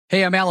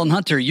Hey, I'm Alan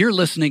Hunter. You're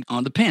listening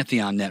on the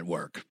Pantheon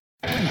Network.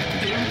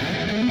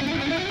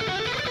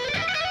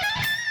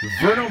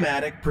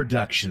 Vernomatic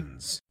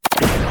Productions.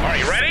 Are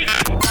you ready?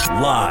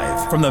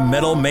 Live from the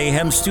Metal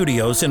Mayhem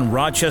Studios in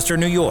Rochester,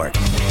 New York.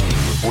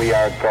 We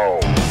are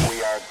gold.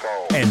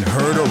 And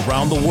heard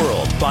around the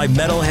world by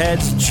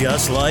metalheads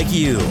just like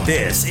you.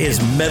 This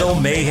is Metal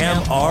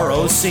Mayhem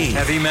ROC.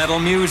 Heavy metal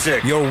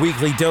music. Your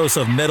weekly dose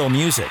of metal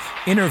music,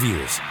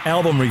 interviews,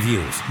 album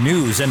reviews,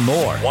 news, and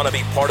more. Want to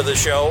be part of the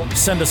show?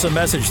 Send us a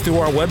message through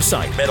our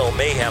website,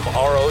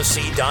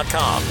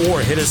 metalmayhemroc.com,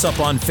 or hit us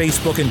up on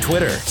Facebook and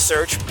Twitter.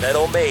 Search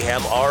Metal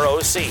Mayhem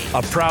ROC,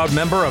 a proud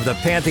member of the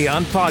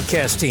Pantheon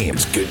podcast team.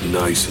 It's getting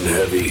nice and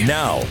heavy.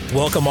 Now,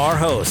 welcome our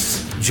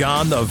hosts,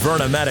 John the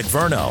Vernomatic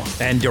Verno,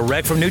 and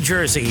direct from New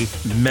Jersey,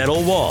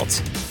 Metal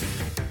Walt.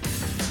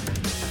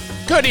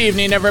 Good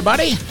evening,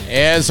 everybody.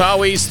 As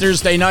always,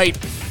 Thursday night,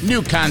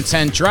 new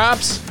content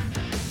drops.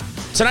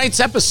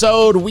 Tonight's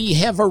episode, we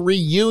have a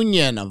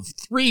reunion of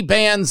three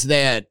bands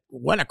that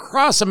went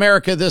across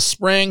America this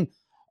spring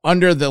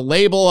under the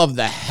label of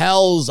the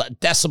Hell's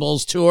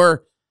Decibels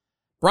Tour.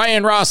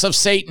 Brian Ross of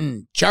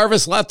Satan,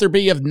 Jarvis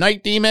Letherby of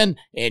Night Demon,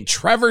 and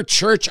Trevor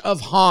Church of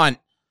Haunt.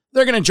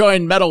 They're going to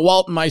join Metal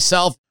Walt and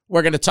myself.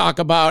 We're going to talk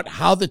about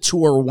how the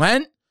tour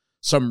went,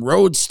 some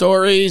road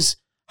stories,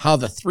 how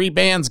the three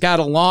bands got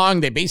along.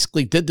 They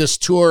basically did this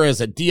tour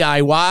as a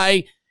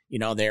DIY. You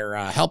know, they're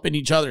helping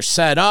each other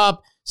set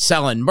up,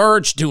 selling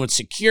merch, doing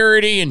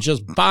security, and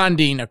just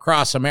bonding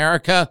across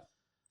America.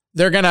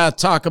 They're going to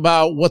talk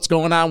about what's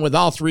going on with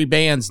all three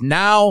bands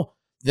now,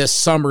 this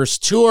summer's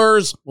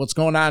tours, what's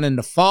going on in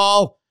the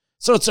fall.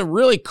 So it's a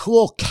really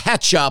cool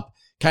catch-up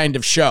kind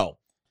of show.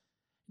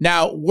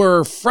 Now,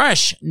 we're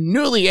fresh,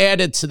 newly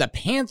added to the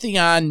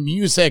Pantheon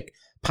Music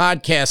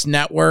Podcast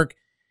Network.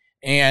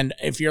 And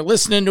if you're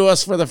listening to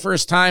us for the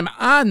first time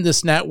on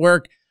this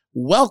network,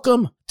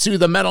 welcome to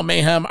the Metal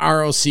Mayhem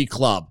ROC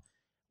Club.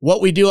 What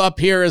we do up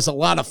here is a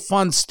lot of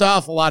fun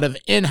stuff, a lot of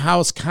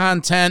in-house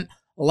content,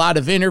 a lot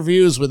of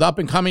interviews with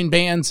up-and-coming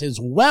bands, as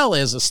well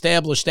as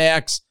established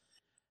acts.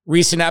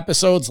 Recent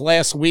episodes,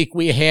 last week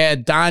we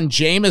had Don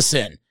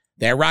Jameson,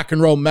 that rock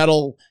and roll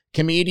metal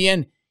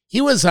comedian. He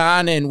was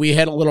on, and we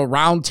had a little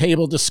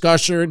roundtable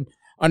discussion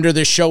under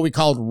this show we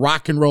called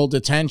Rock and Roll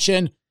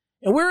Detention.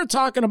 And we were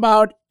talking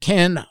about,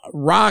 can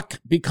rock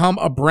become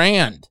a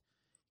brand?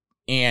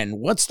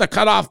 And what's the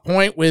cutoff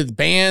point with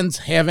bands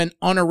having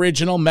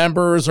unoriginal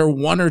members or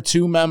one or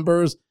two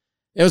members?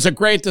 It was a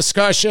great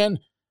discussion.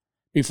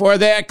 Before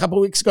that, a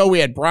couple weeks ago, we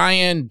had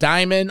Brian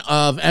Diamond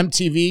of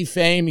MTV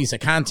fame. He's a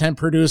content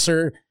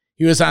producer.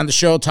 He was on the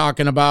show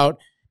talking about,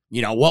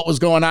 you know, what was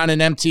going on in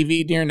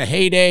MTV during the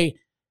heyday.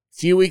 A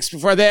few weeks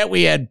before that,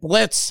 we had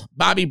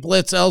Bobby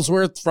Blitz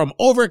Ellsworth from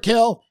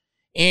Overkill.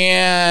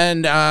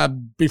 And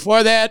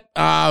before that,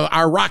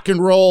 our rock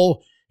and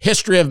roll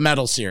history of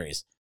metal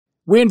series.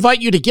 We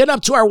invite you to get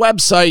up to our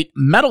website,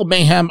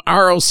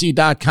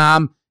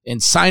 metalmayhemroc.com,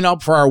 and sign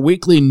up for our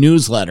weekly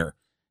newsletter.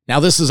 Now,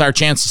 this is our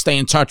chance to stay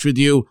in touch with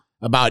you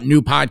about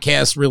new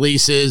podcast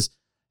releases,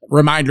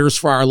 reminders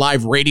for our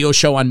live radio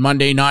show on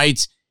Monday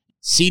nights,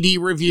 CD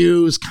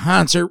reviews,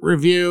 concert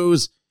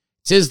reviews.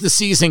 'Tis the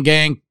season,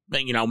 gang.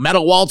 You know,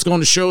 Metal Walt's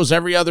going to shows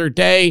every other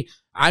day.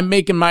 I'm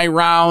making my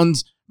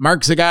rounds.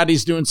 Mark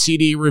Zagotti's doing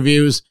CD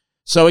reviews.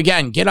 So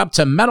again, get up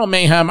to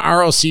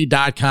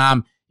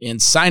metalmayhemroc.com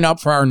and sign up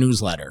for our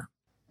newsletter.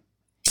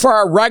 For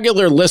our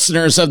regular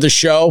listeners of the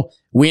show,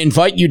 we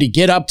invite you to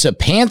get up to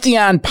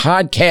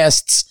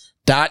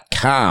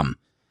pantheonpodcasts.com.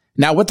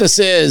 Now, what this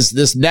is,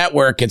 this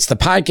network, it's the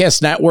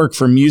podcast network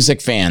for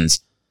music fans.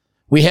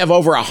 We have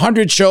over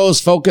 100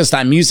 shows focused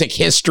on music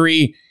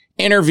history,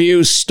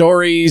 interviews,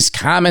 stories,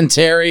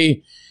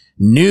 commentary,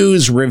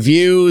 news,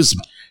 reviews.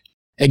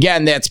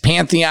 Again, that's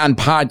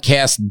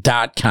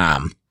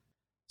pantheonpodcast.com.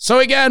 So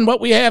again,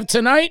 what we have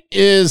tonight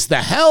is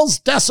the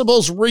Hell's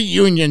Decibels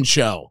reunion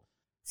show.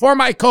 For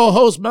my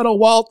co-host, Metal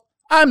Walt,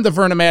 I'm the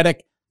Vernomatic.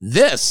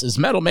 This is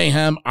Metal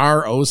Mayhem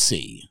ROC.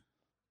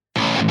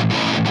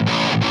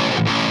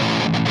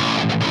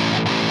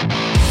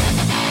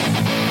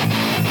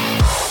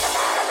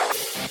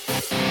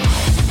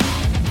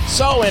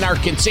 So in our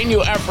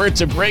continued effort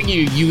to bring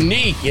you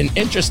unique and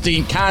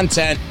interesting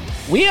content,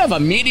 we have a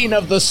meeting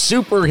of the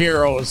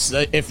superheroes,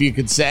 if you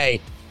could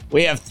say.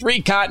 We have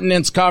 3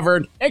 continents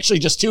covered, actually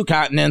just 2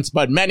 continents,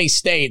 but many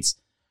states.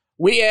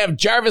 We have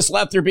Jarvis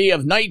Letherby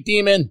of Night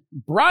Demon,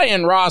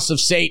 Brian Ross of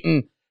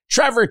Satan,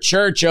 Trevor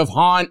Church of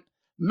Haunt,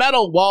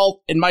 Metal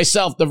Walt, and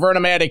myself, the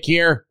Vernomatic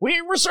here.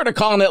 We're sort of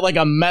calling it like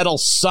a metal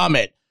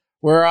summit.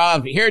 We're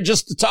here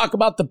just to talk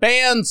about the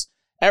bands,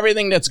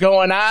 everything that's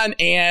going on,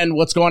 and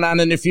what's going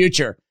on in the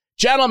future.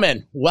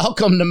 Gentlemen,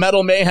 welcome to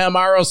Metal Mayhem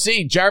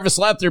ROC. Jarvis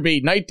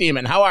Letherby, Night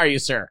Demon, how are you,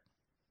 sir?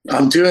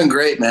 I'm doing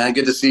great, man.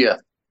 Good to see you.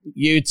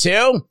 You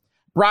too.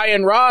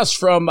 Brian Ross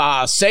from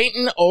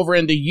Satan over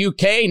in the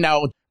UK.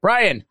 Now,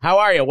 Brian, how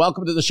are you?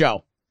 Welcome to the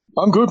show.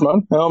 I'm good,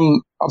 man.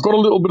 I've got a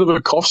little bit of a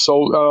cough,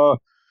 so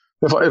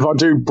if I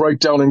do break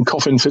down in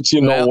coughing fits,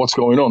 you know what's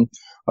going on.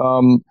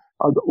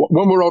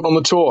 when we're out on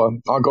the tour,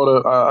 I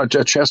got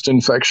a chest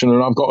infection,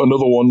 and I've got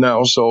another one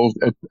now, so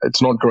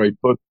it's not great.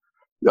 But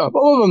yeah,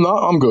 other than that,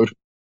 I'm good.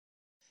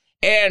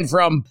 And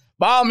from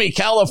balmy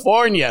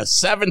California,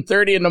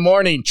 7:30 in the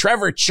morning,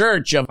 Trevor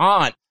Church of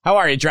Haunt. How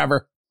are you,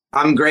 Trevor?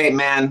 I'm great,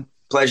 man.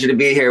 Pleasure to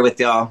be here with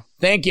y'all.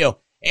 Thank you.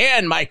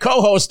 And my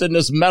co-host in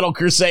this Metal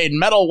Crusade,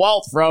 Metal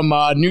Walt from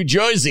New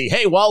Jersey.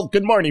 Hey, Walt,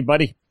 good morning,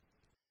 buddy.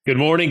 Good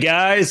morning,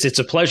 guys. It's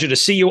a pleasure to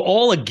see you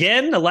all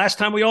again. The last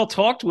time we all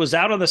talked was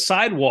out on the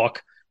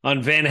sidewalk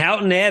on Van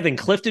Houten Ave in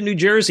Clifton, New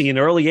Jersey in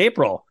early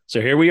April.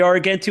 So here we are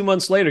again 2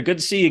 months later. Good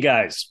to see you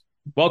guys.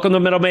 Welcome to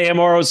Metal Mayhem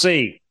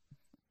ROC.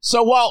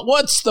 So, Walt,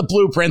 what's the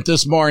blueprint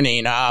this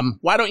morning?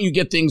 Why don't you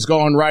get things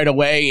going right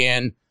away,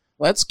 and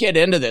let's get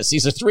into this.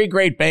 These are three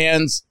great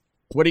bands.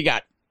 What do you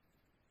got?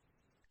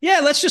 Yeah,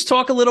 let's just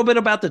talk a little bit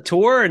about the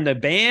tour and the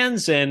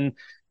bands and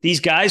these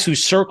guys who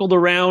circled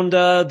around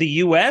the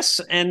U.S.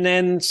 And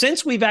then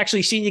since we've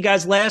actually seen you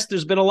guys last,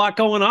 there's been a lot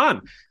going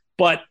on.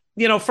 But,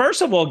 you know,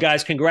 first of all,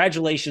 guys,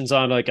 congratulations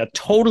on like a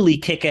totally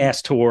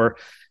kick-ass tour.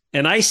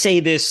 And I say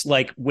this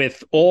like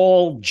with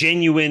all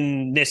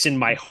genuineness in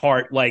my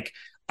heart. Like,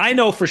 I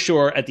know for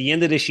sure at the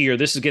end of this year,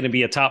 this is going to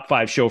be a top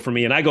 5 show for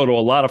me. And I go to a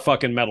lot of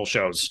fucking metal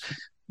shows.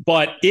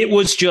 But it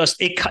was just,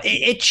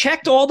 it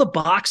checked all the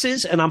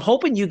boxes. And I'm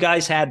hoping you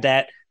guys had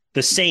that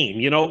the same.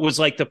 You know, it was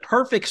like the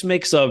perfect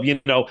mix of, you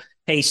know,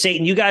 hey,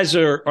 Satan, you guys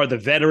are the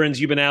veterans.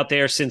 You've been out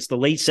there since the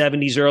late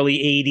 70s, early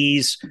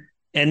 80s.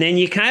 And then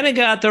you kind of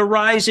got the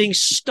rising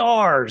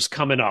stars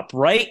coming up,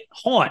 right?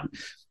 Haunt.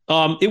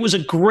 It was a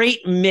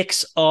great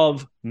mix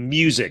of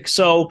music.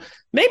 So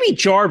maybe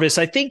Jarvis,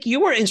 I think you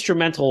were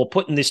instrumental in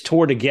putting this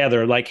tour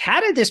together. Like, how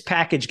did this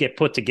package get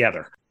put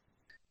together?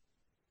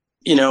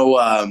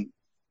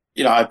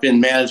 I've been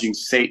managing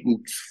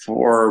Satan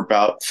for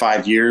about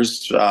 5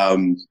 years.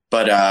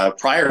 But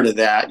prior to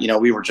that,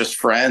 we were just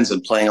friends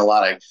and playing a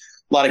lot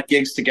of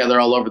gigs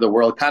together all over the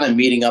world, kind of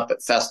meeting up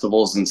at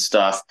festivals and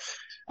stuff.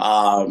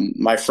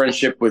 My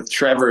friendship with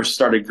Trevor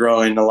started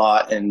growing a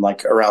lot in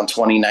like around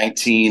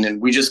 2019.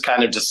 And we just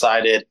kind of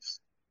decided,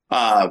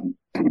 kind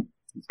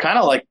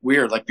of like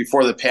weird, like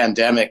before the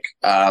pandemic,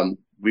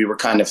 we were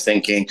kind of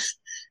thinking,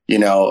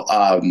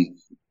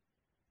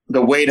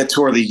 the way to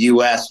tour the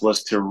U.S.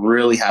 was to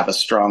really have a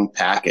strong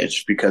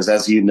package because,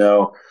 as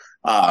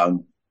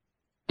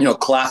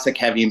classic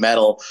heavy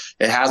metal,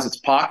 it has its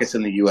pockets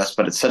in the U.S.,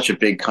 but it's such a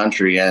big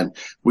country. And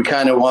we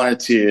kind of wanted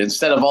to,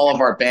 instead of all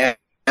of our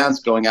bands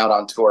going out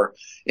on tour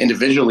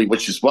individually,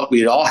 which is what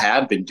we all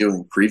had been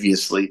doing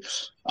previously,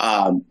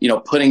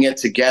 putting it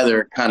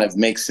together kind of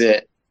makes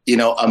it,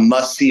 a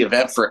must-see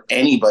event for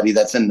anybody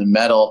that's in the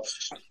metal,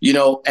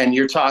 and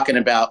you're talking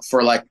about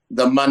for like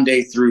the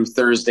Monday through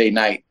Thursday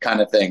night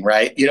kind of thing,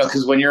 right?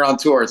 Because when you're on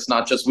tour, it's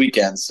not just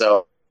weekends.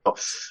 So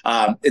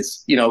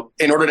it's,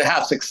 in order to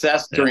have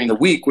success during the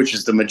week, which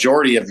is the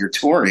majority of your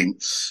touring,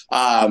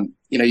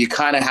 you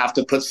kind of have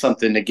to put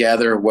something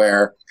together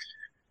where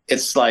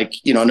it's like,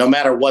 no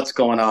matter what's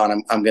going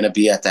on, I'm going to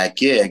be at that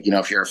gig,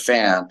 if you're a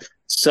fan.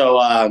 So,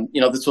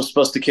 this was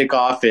supposed to kick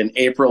off in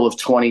April of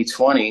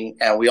 2020,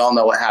 and we all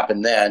know what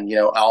happened then.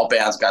 All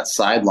bands got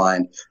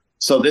sidelined.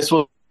 So this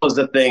was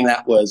the thing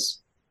that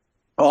was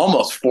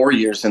almost 4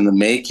 years in the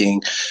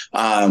making.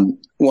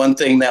 One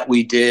thing that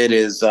we did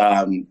is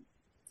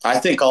I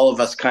think all of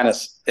us kind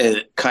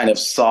of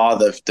saw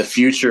the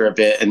future a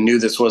bit and knew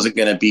this wasn't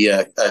going to be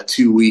a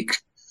 2-week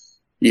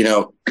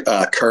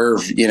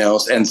curve,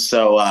 and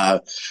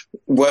so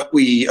what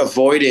we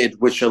avoided,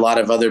 which a lot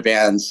of other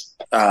bands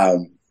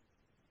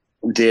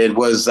did,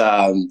 was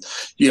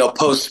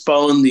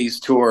postpone these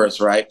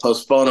tours, right?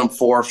 Postpone them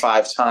 4 or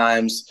 5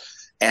 times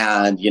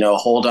and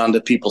hold on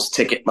to people's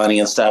ticket money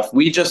and stuff.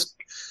 We just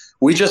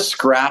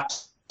scrapped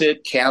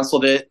it,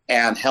 canceled it,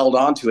 and held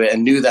on to it,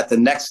 and knew that the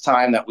next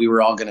time that we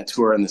were all going to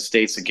tour in the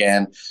States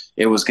again,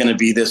 it was going to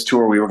be this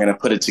tour. We were going to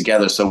put it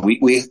together. So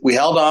we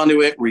held on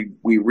to it. We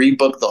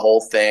rebooked the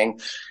whole thing.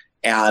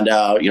 And,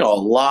 a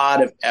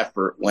lot of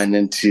effort went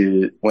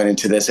into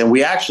this, and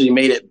we actually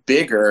made it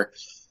bigger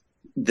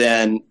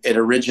than it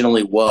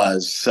originally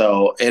was.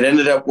 So it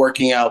ended up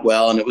working out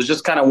well. And it was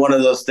just kind of one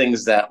of those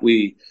things that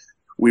we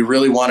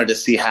really wanted to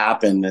see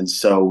happen. And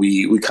so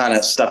we kind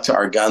of stuck to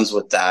our guns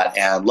with that.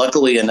 And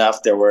luckily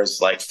enough, there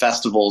was like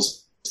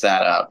festivals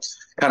that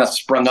kind of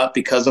sprung up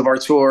because of our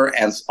tour,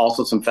 and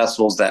also some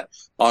festivals that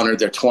honored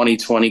their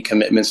 2020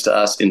 commitments to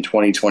us in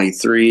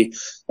 2023.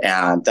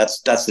 And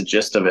that's the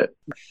gist of it.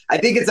 I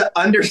think it's an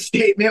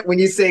understatement when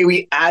you say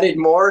we added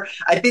more.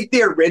 I think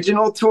the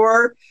original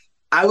tour,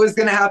 I was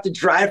going to have to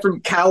drive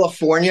from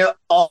California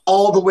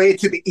all the way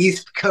to the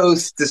East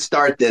Coast to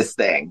start this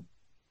thing.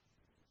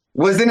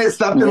 Wasn't it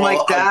something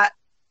like that?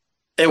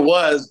 It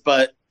was,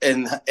 but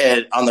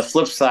on the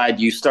flip side,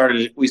 we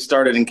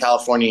started in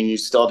California, and you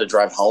still had to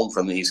drive home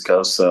from the East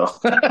Coast. So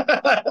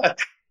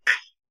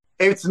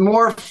it's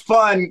more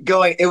fun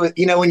going. It was,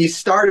 when you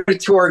start a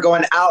tour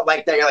going out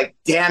like that, you're like,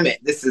 damn it,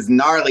 this is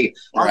gnarly.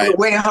 On the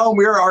way home,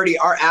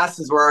 our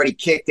asses were already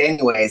kicked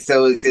anyway.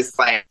 So it was just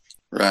like,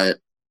 right.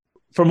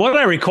 From what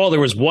I recall, there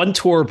was one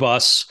tour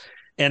bus,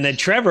 And then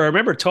Trevor, I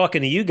remember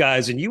talking to you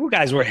guys, and you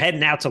guys were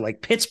heading out to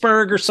like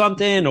Pittsburgh or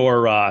something,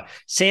 or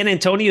San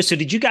Antonio. So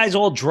did you guys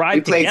all drive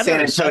We played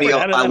together? San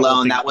Antonio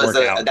alone. That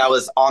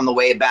was on the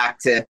way back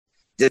to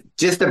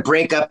just to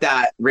break up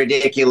that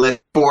ridiculous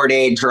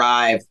 4-day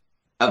drive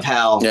of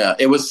hell. Yeah,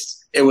 it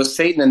was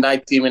Satan and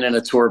Night Demon in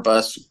a tour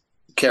bus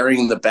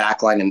carrying the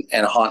backline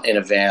and Haunt in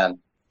a van.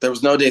 There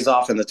was no days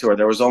off in the tour.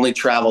 There was only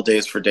travel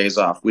days for days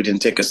off. We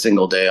didn't take a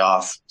single day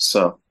off.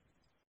 So,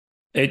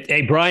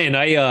 hey Brian,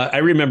 I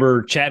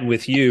remember chatting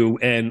with you,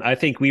 and I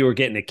think we were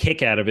getting a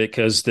kick out of it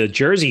because the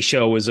Jersey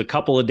show was a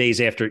couple of days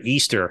after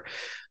Easter,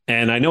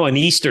 and I know on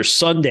Easter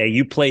Sunday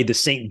you played the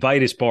St.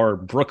 Vitus Bar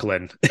in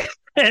Brooklyn,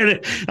 and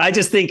I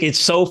just think it's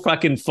so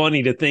fucking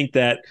funny to think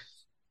that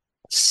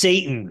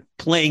Satan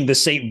playing the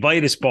St.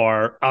 Vitus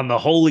Bar on the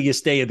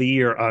holiest day of the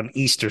year on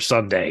Easter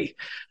Sunday.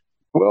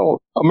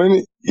 Well, I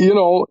mean,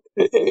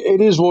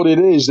 it is what it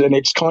is. And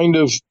it's kind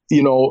of,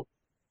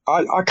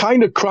 I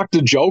kind of cracked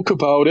a joke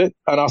about it.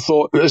 And I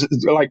thought,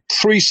 like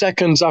 3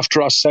 seconds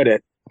after I said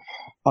it,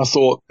 I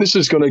thought, this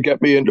is going to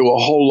get me into a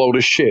whole load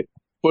of shit.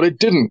 But it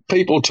didn't.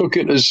 People took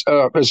it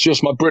as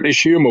just my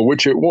British humor,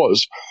 which it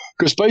was.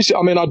 Because basically,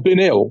 I mean, I'd been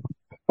ill.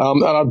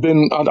 And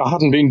I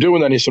hadn't been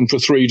doing anything for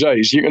 3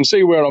 days. You can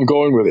see where I'm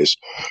going with this.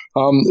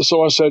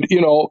 So I said,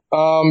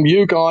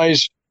 you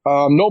guys,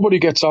 nobody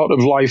gets out of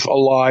life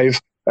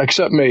alive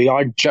except me.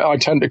 I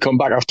tend to come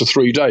back after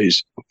 3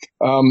 days.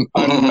 I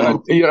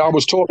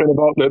was talking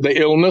about the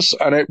illness,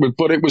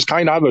 but it was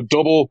kind of a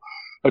double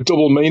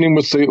meaning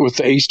with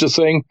the Easter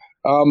thing.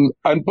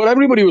 But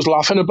everybody was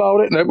laughing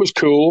about it, and it was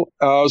cool.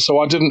 So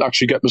I didn't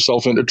actually get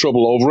myself into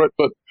trouble over it,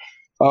 but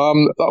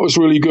that was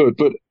really good.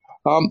 But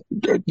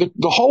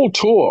the whole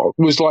tour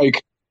was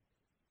like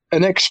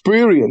an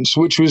experience,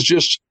 which was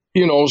just,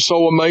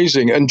 so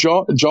amazing. And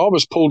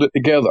Jarvis pulled it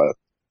together.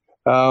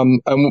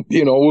 And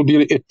we'll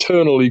be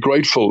eternally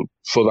grateful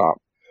for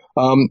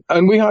that.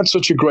 And we had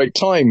such a great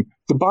time.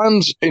 The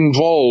bands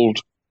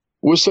involved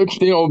were such,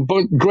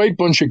 great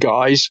bunch of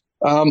guys.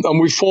 And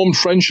we formed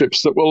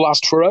friendships that will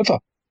last forever.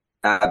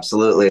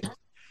 Absolutely.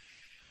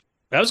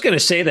 I was going to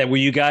say that. Were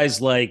you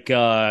guys like,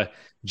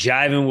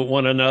 jiving with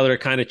one another,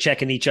 kind of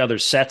checking each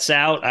other's sets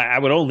out? I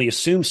would only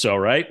assume so,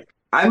 right?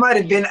 I might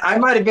have been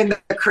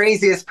the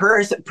craziest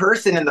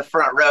person in the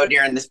front row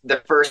during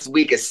the first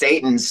week of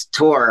Satan's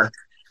tour.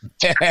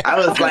 I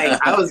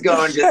was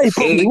going just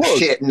ape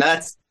shit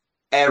nuts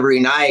every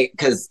night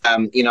because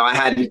I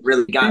hadn't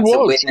really gotten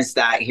to witness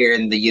that here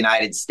in the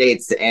United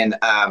States. And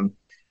I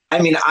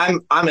mean,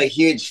 I'm a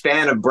huge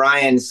fan of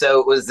Brian,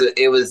 so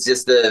it was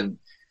just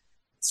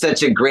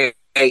such a great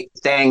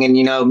thing. And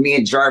me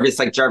and Jarvis,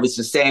 like Jarvis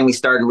was saying, we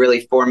started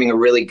really forming a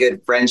really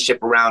good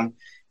friendship around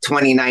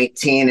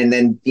 2019. And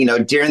then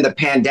during the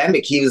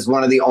pandemic, he was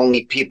one of the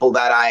only people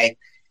that I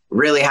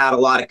really had a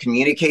lot of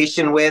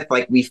communication with.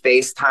 Like we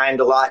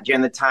FaceTimed a lot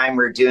during the time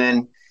we were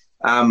doing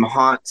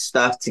Haunt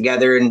stuff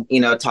together and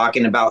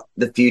talking about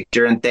the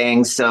future and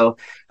things. So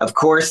of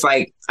course,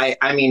 like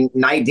I mean,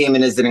 Night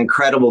Demon is an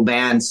incredible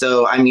band.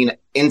 So I mean,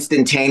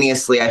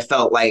 instantaneously I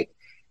felt like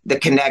the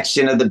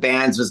connection of the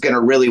bands was going to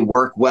really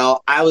work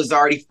well. I was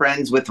already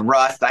friends with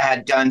Rust. I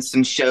had done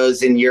some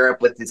shows in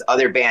Europe with his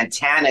other band,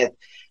 Tanith.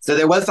 So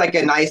there was like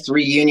a nice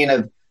reunion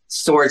of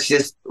sorts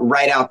just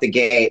right out the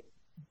gate.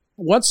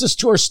 Once this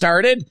tour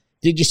started,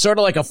 did you sort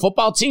of like a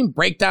football team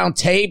break down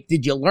tape?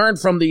 Did you learn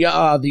from the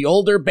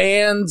older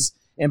bands?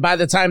 And by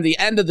the time the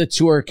end of the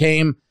tour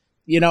came,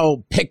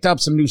 picked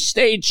up some new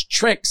stage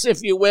tricks,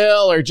 if you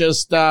will, or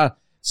just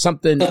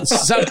something worked?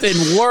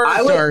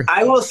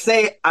 I will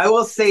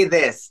say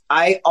this.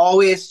 I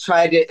always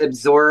try to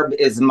absorb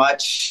as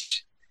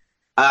much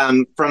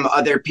from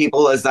other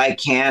people as I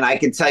can. I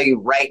can tell you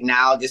right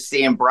now, just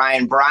seeing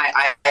Brian,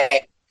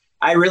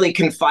 I really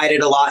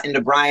confided a lot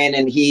into Brian,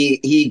 and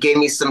he gave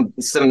me some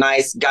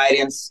nice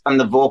guidance on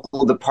the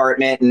vocal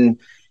department. And,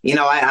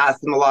 I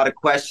asked him a lot of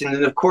questions.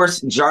 And of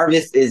course,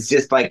 Jarvis is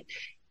just like,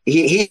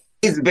 he's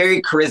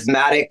very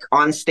charismatic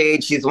on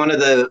stage. He's one of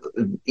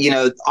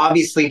the,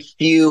 obviously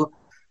few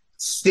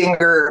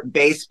singer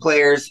bass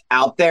players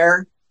out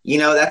there.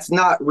 That's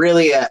not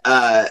really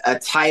a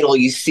title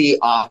you see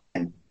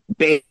often,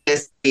 bass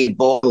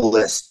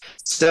vocalist.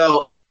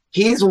 So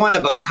he's one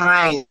of a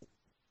kind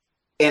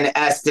in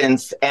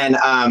essence. And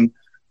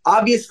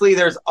obviously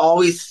there's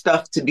always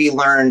stuff to be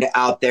learned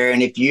out there.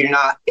 And if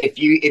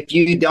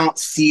you don't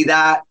see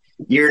that,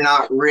 you're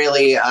not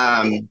really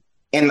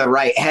in the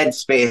right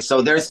headspace.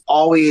 So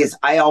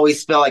I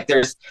always feel like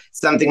there's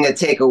something to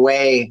take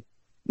away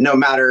no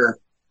matter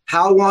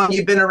how long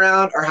you've been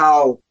around or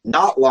how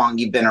not long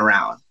you've been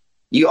around.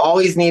 You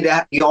always need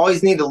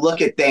to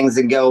look at things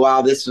and go,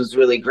 wow, this was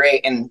really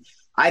great. And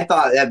I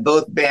thought that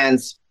both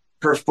bands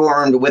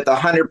performed with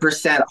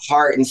 100%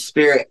 heart and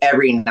spirit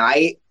every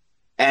night.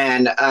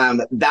 And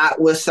that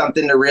was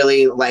something to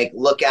really like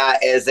look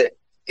at as an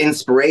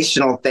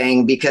inspirational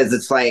thing, because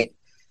it's like,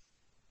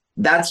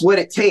 that's what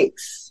it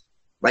takes.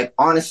 Like,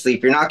 honestly,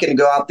 if you're not going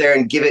to go out there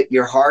and give it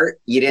your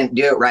heart, you didn't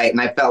do it right. And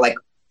I felt like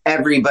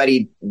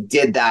everybody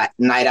did that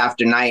night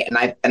after night.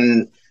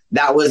 And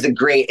that was a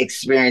great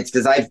experience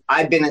because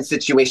I've been in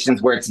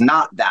situations where it's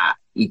not that.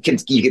 You can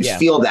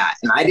feel that,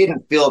 and I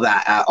didn't feel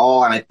that at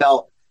all, and I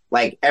felt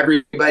like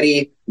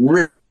everybody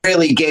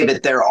really gave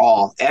it their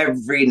all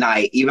every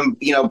night. Even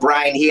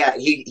Brian,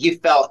 he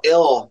felt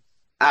ill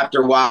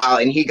after a while,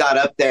 and he got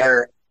up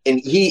there and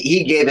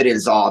he gave it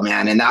his all,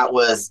 man, and that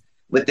was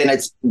within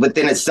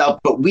itself.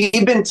 But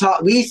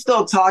we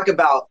still talk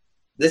about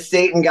the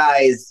Satan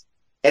guys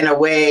in a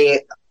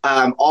way.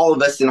 All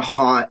of us in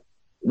Haunt,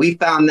 we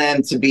found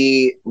them to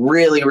be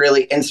really,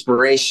 really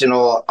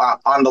inspirational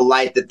on the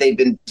light that they've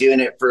been doing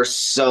it for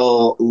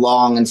so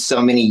long and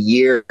so many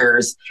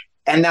years,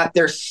 and that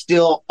they're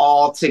still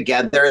all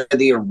together,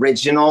 the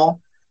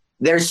original.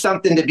 There's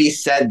something to be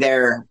said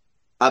there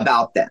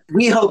about them.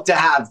 We hope to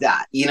have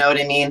that. You know what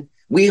I mean?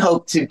 We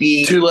hope to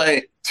be too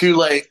late.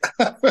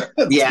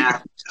 Yeah.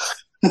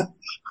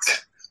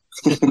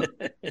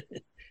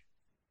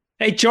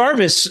 Hey,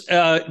 Jarvis,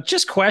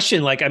 just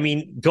question,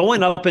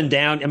 going up and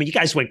down. You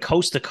guys went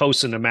coast to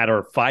coast in a matter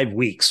of 5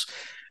 weeks.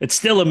 It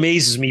still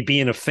amazes me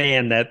being a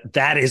fan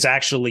that is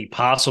actually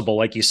possible.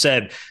 Like you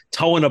said,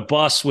 towing a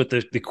bus with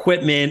the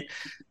equipment,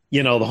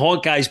 the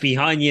Haunt guys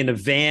behind you in a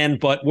van.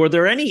 But were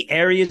there any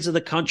areas of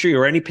the country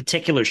or any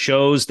particular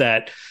shows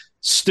that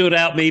stood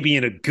out maybe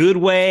in a good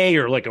way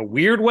or like a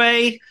weird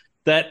way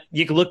that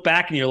you can look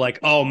back and you're like,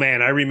 oh,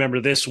 man, I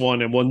remember this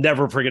one and we'll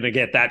never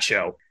forget that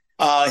show?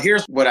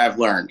 Here's what I've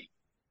learned.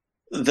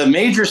 The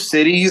major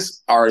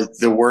cities are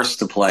the worst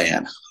to play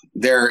in.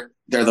 They're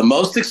the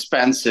most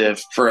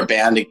expensive for a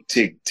band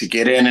to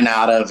get in and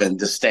out of and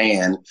to stay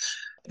in.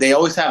 They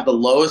always have the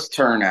lowest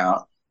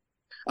turnout.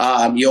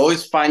 You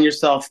always find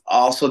yourself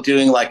also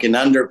doing like an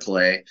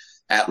underplay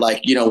at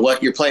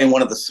what you're playing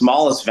one of the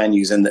smallest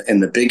venues in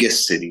the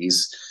biggest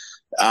cities.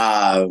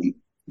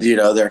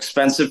 They're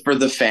expensive for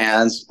the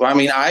fans.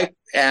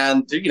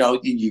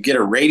 You get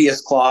a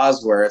radius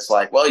clause where it's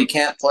like, well, you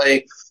can't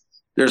play.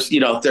 There's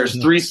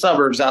 3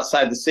 suburbs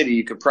outside the city.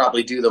 You could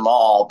probably do them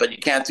all, but you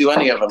can't do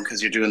any of them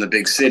because you're doing the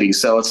big city.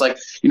 So it's like,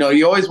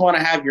 you always want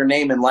to have your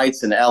name in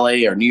lights in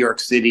LA or New York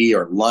City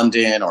or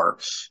London or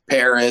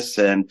Paris.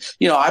 And,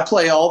 I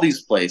play all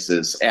these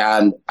places,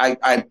 and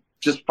I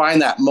just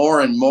find that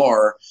more and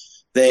more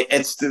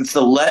it's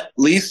the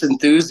least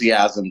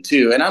enthusiasm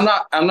too. And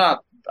I'm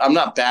not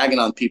bagging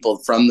on people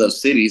from those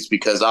cities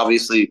because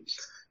obviously,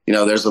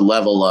 there's a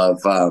level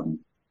of,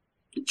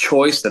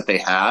 choice that they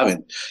have,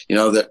 and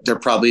that they're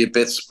probably a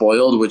bit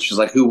spoiled, which is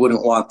like, who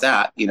wouldn't want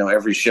that?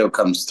 Every show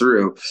comes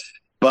through.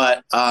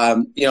 But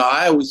I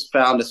always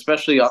found,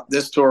 especially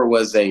this tour,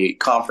 was a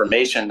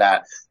confirmation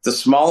that the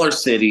smaller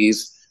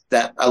cities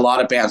that a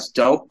lot of bands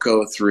don't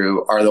go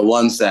through are the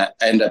ones that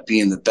end up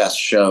being the best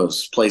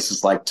shows.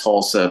 Places like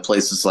Tulsa,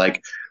 places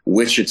like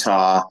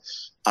Wichita,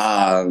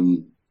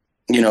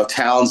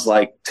 towns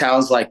like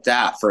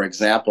that, for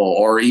example,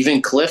 or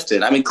even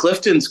Clifton.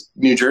 Clifton's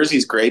New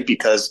Jersey's great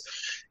because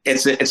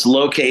it's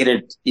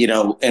located, in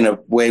a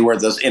way where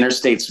those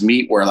interstates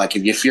meet, where like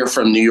if you're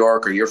from New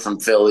York or you're from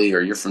Philly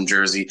or you're from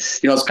Jersey,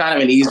 it's kind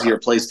of an easier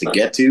place to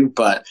get to.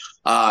 But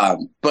I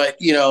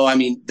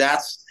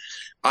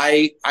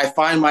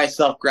find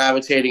myself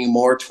gravitating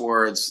more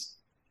towards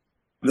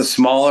the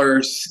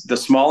smaller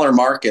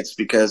markets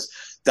because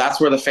that's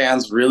where the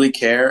fans really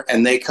care,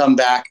 and they come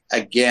back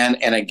again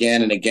and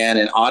again and again,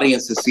 and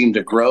audiences seem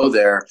to grow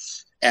there.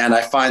 And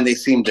I find they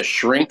seem to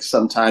shrink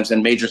sometimes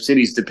in major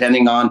cities,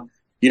 depending on,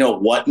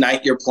 what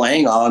night you're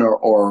playing on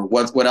or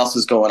what else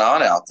is going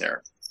on out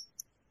there.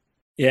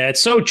 Yeah,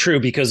 it's so true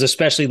because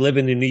especially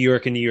living in New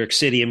York and New York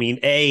City,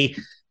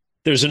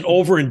 there's an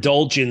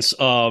overindulgence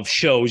of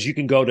shows. You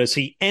can go to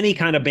see any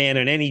kind of band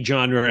in any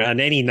genre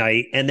on any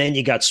night. And then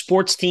you got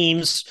sports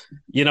teams.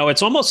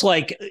 It's almost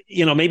like,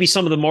 maybe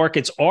some of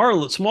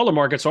the smaller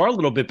markets are a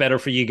little bit better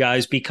for you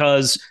guys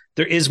because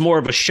there is more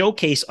of a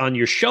showcase on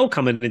your show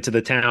coming into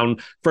the town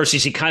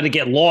versus you kind of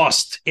get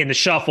lost in the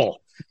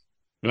shuffle,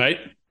 right?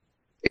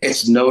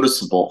 It's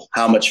noticeable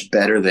how much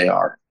better they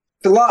are.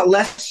 It's a lot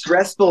less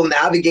stressful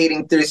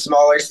navigating through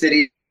smaller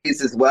cities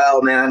as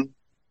well, man.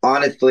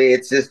 Honestly,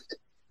 it's just,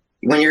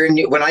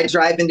 when I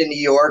drive into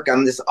New York,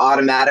 I'm just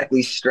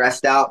automatically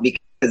stressed out because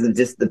of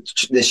just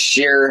the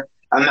sheer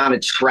amount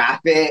of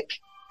traffic,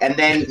 and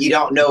then you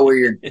don't know where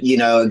you're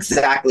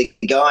exactly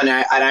going.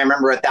 And I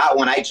remember at that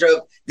one,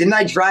 didn't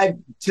I drive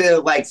to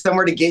like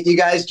somewhere to get you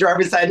guys?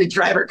 Jarvis, I had to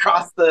drive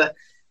across the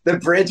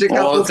bridge a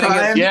couple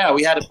times.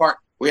 We had to park.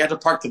 We had to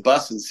park the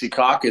bus in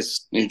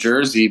Secaucus, New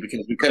Jersey,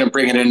 because we couldn't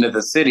bring it into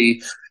the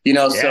city.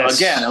 Yes. So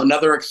again,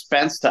 another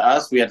expense to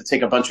us. We had to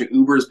take a bunch of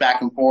Ubers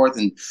back and forth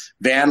and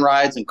van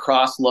rides and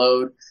cross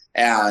load.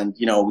 And,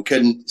 we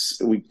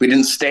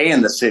didn't stay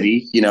in the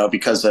city,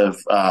 because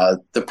of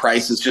the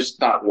price is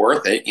just not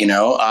worth it,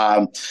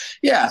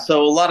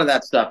 So a lot of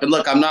that stuff. And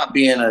look, I'm not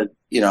being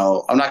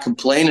I'm not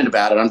complaining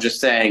about it. I'm just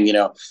saying,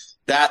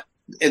 that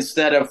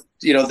instead of,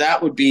 that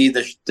would be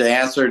the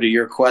answer to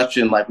your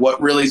question. Like, what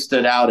really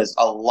stood out is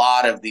a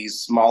lot of these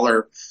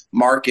smaller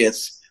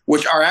markets,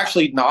 which are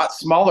actually not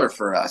smaller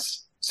for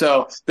us.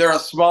 So they're a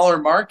smaller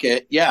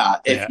market. Yeah.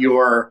 If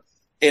you're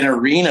an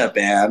arena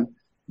band,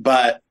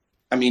 but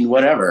I mean,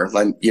 whatever.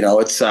 Like,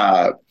 it's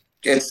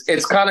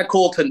kind of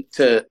cool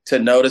to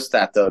notice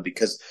that though,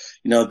 because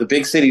the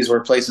big cities were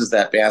places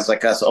that bands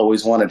like us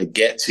always wanted to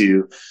get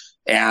to,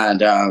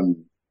 and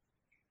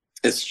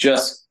it's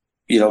just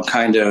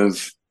kind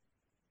of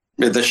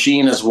the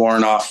sheen is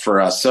worn off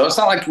for us. So it's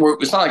not like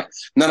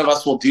none of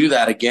us will do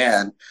that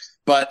again.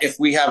 But if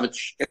we have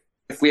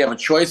a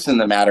choice in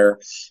the matter,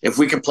 if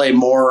we could play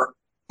more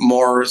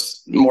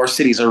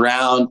cities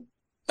around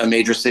a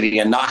major city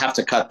and not have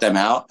to cut them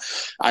out,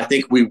 I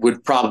think we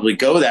would probably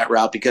go that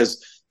route,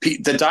 because the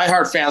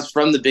diehard fans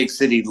from the big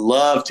city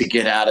love to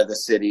get out of the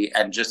city,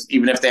 and just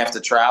even if they have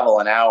to travel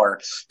an hour,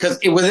 because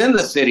within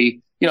the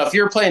city, if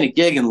you're playing a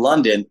gig in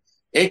London,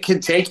 it can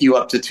take you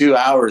up to 2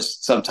 hours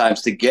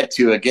sometimes to get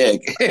to a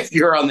gig if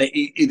you're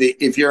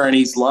if you're in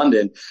East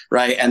London,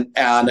 right? And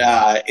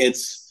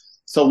it's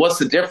so what's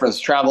the difference?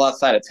 Travel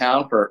outside of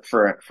town for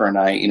a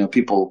night.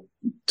 People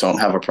don't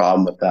have a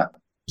problem with that.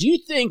 Do you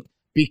think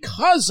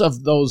because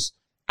of those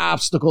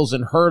obstacles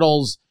and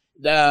hurdles,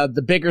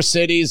 the bigger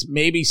cities,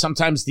 maybe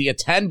sometimes the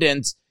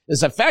attendance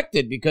is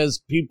affected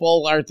because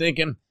people are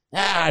thinking,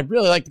 I'd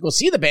really like to go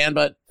see the band,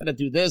 but I'm going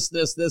to do this,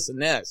 this, this, and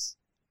this?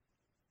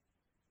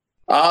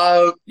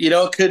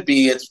 It could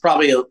be. It's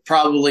probably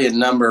a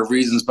number of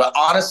reasons, but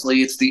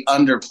honestly, it's the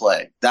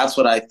underplay. That's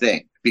what I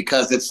think,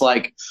 because it's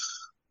like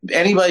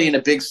anybody in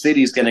a big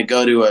city is going to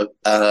go to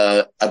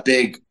a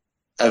big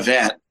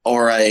event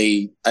or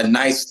a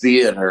nice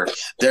theater.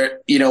 There,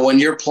 when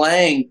you're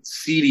playing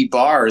seedy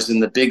bars in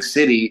the big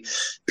city,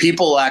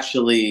 people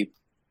actually,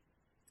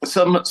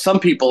 some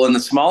people in the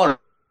smaller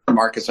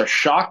markets are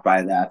shocked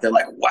by that. They're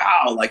like,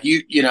 wow, like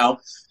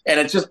and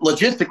it just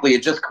logistically,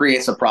 it just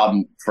creates a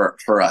problem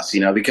for us,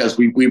 because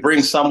we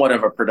bring somewhat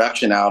of a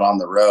production out on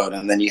the road,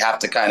 and then you have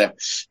to kind of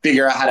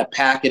figure out how to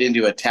pack it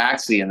into a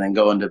taxi and then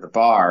go into the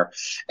bar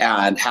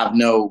and have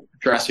no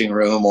dressing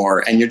room,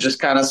 and you're just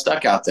kind of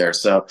stuck out there.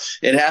 So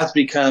it has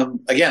become,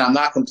 again, I'm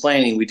not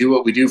complaining. We do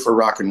what we do for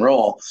rock and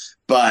roll,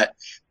 but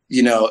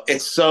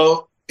it's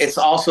also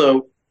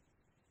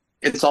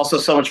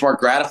so much more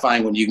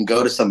gratifying when you can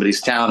go to somebody's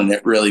town and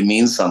it really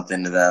means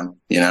something to them,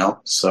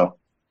 so.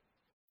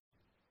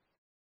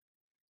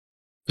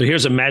 So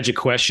here's a magic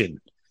question.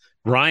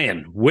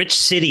 Ryan, which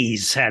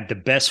cities had the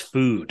best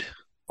food?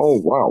 Oh,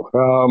 wow.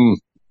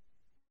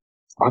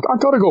 I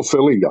got to go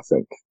Philly, I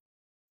think.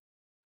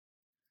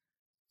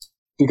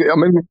 I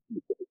mean,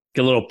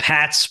 a little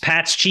Pat's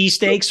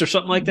cheesesteaks or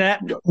something like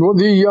that? Well,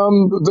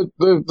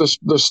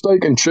 the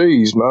steak and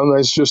cheese, man,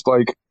 it's just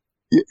like,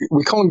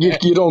 we can't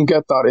get, you don't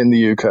get that in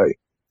the UK.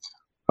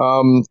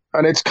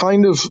 And it's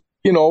kind of,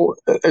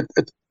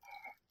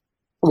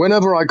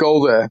 whenever I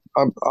go there,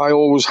 I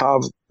always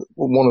have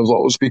one of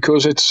those,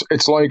 because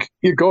it's like,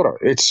 you gotta,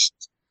 it's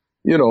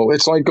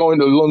like going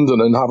to London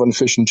and having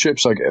fish and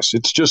chips, I guess.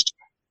 It's just,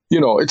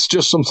 it's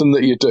just something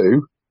that you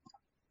do.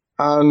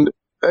 And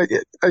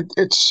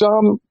it's,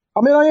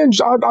 I mean, I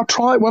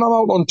try, when I'm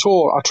out on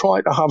tour, I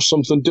try to have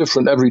something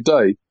different every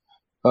day.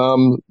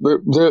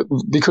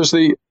 Because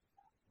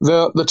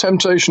the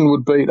temptation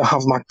would be to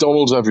have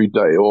McDonald's every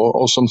day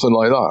or something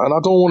like that. And I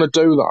don't want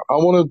to do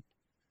that.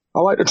 I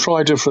like to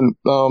try different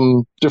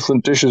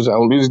dishes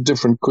out,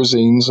 different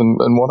cuisines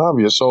and what have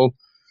you. So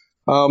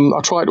I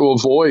try to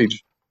avoid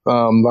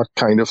that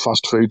kind of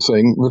fast food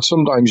thing, but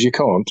sometimes you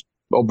can't,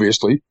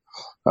 obviously.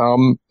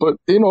 But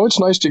it's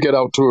nice to get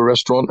out to a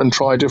restaurant and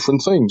try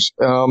different things,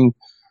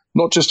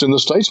 not just in the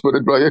States, but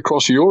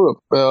across Europe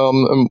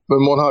and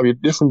what have you.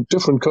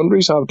 Different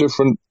countries have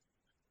different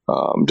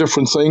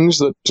things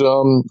that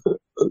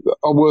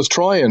are worth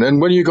trying.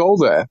 And when you go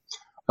there,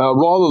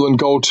 rather than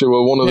go to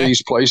one of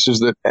these places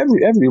that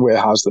everywhere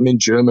has them, in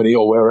Germany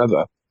or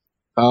wherever,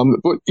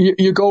 but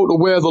you go to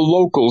where the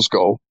locals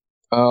go.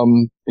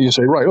 You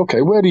say, right,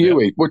 okay, where do you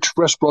eat? Which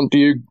restaurant do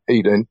you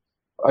eat in?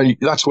 And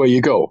that's where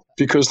you go,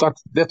 because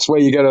that's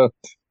where you get a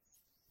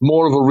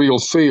more of a real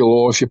feel,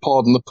 or if you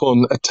pardon the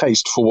pun, a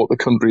taste for what the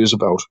country is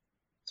about.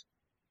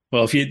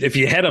 Well, if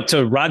you head up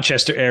to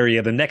Rochester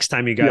area the next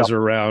time you guys are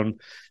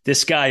around,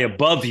 this guy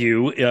above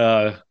you,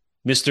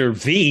 Mr.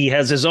 V,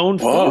 has his own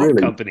food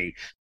company.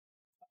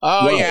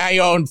 Oh, yeah, I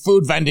own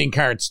food vending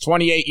carts,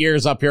 28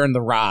 years up here in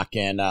the Rock.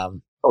 And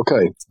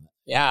okay.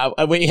 Yeah,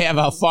 we have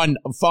a fun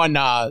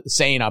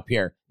saying up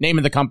here. Name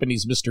of the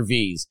company's Mr.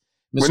 V's.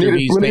 We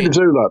need to do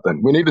that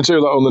then. We need to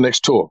do that on the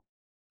next tour.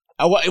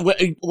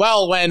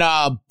 Well, when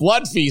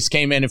Blood Feast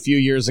came in a few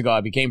years ago,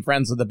 I became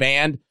friends with the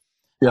band.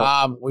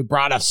 Yeah. We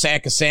brought a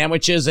sack of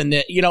sandwiches,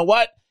 and you know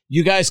what?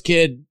 You guys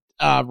could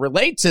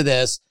relate to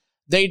this.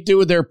 They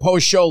do their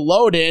post-show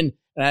load-in,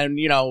 and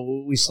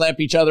we slap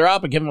each other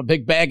up and give them a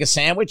big bag of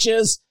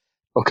sandwiches.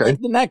 Okay.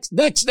 Like the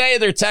next day,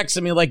 they're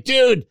texting me like,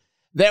 "Dude,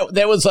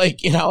 that was like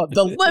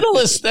the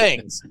littlest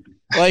things."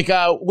 Like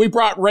we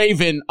brought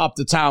Raven up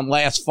to town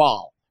last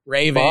fall,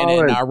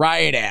 and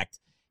Riot Act.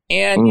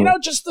 And,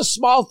 just the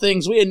small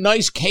things. We had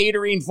nice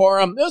catering for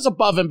them. It was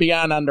above and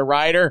beyond on the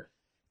rider.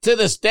 to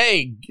this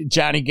day,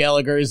 Johnny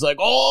Gallagher is like,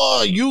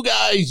 oh, you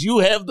guys, you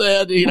have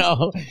that,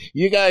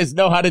 you guys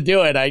know how to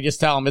do it. I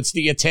just tell him it's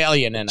the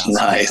Italian in us.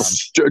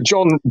 Nice.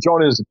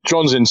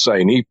 John's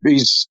insane.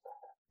 He's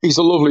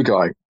a lovely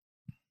guy.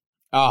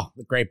 Oh,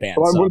 the great band.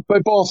 They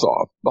both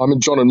are. I mean,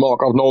 John and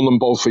Mark, I've known them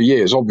both for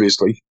years,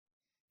 obviously.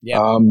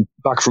 Yeah.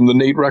 Back from the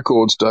Neat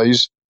Records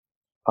days.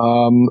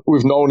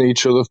 We've known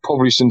each other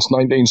probably since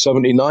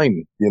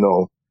 1979,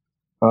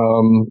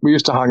 we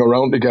used to hang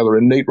around together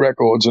in Neat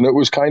Records, and it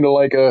was kind of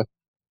like a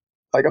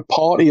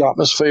party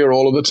atmosphere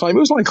all of the time. It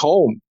was like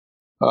home,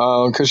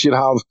 because you'd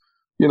have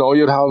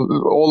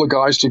all the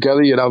guys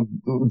together. You'd have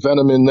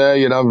Venom in there,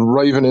 you'd have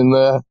Raven in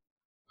there,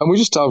 and we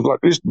just have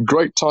just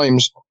great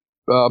times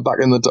back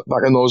in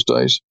those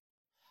days.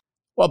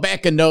 Well,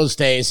 back in those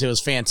days, it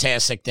was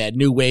fantastic. That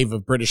new wave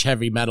of British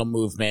heavy metal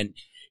movement.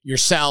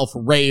 Yourself,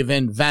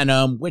 Raven,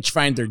 Venom,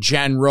 Witchfinder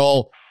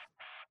General.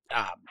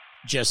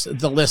 Just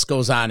the list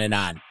goes on and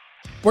on.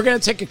 We're going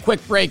to take a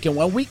quick break, and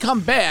when we come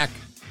back,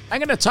 I'm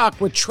going to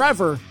talk with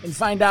Trevor and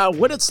find out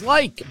what it's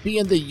like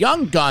being the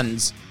young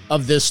guns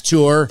of this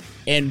tour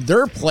and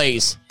their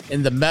place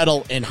in the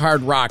metal and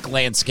hard rock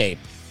landscape.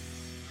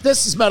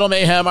 This is Metal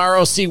Mayhem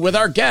ROC with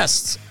our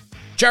guests,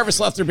 Jarvis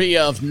Letheby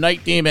of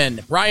Night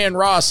Demon, Brian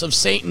Ross of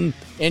Satan,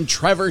 and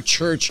Trevor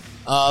Church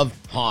of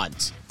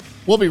Haunt.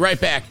 We'll be right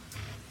back.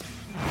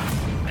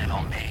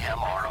 Metal Mayhem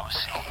ROC.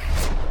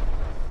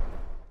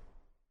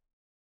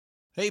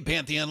 Hey,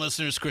 Pantheon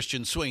listeners,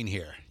 Christian Swain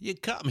here. You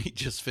caught me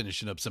just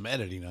finishing up some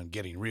editing on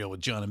Getting Real with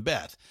John and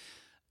Beth.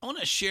 I want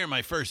to share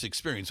my first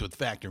experience with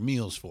Factor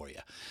Meals for you.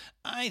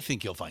 I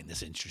think you'll find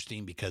this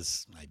interesting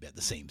because I bet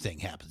the same thing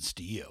happens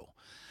to you.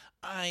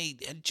 I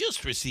had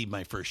just received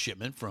my first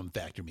shipment from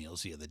Factor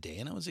Meals the other day,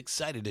 and I was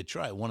excited to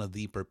try one of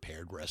the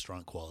prepared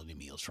restaurant quality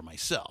meals for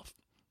myself.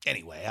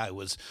 Anyway, I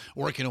was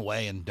working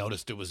away and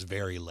noticed it was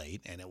very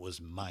late, and it was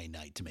my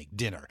night to make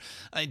dinner.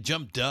 I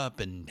jumped up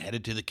and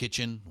headed to the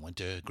kitchen, went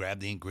to grab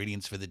the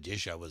ingredients for the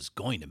dish I was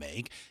going to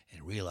make,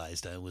 and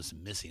realized I was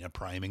missing a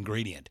prime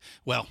ingredient.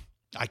 Well,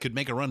 I could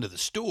make a run to the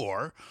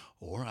store,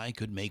 or I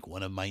could make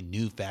one of my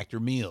new Factor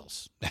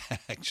meals.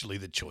 Actually,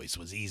 the choice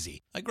was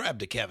easy. I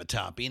grabbed a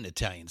cavatappi, an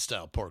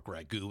Italian-style pork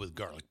ragu with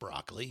garlic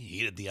broccoli,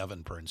 heated the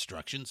oven per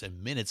instructions,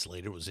 and minutes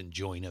later was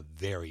enjoying a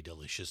very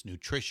delicious,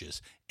 nutritious,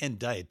 and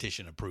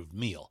dietitian-approved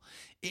meal.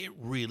 It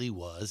really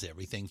was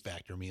everything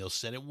Factor Meals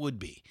said it would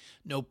be.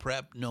 No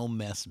prep, no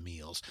mess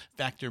meals.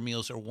 Factor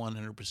Meals are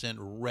 100%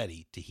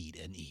 ready to heat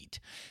and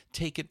eat.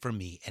 Take it from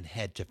me and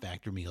head to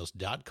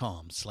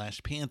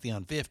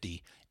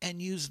factormeals.com/Pantheon50 and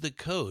use the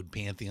code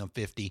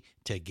Pantheon50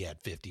 to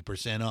get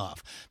 50%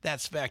 off.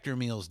 That's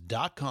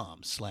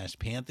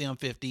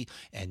factormeals.com/Pantheon50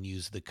 and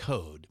use the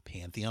code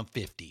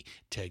Pantheon50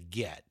 to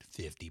get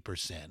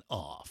 50%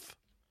 off.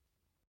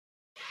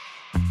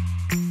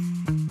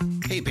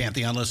 Hey,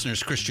 Pantheon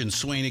listeners, Christian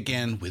Swain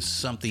again with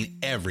something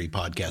every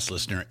podcast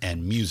listener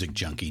and music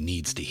junkie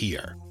needs to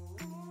hear.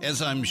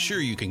 As I'm sure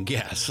you can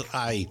guess,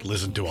 I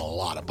listen to a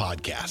lot of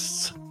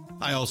podcasts.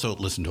 I also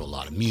listen to a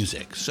lot of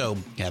music, so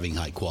having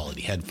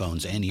high-quality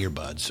headphones and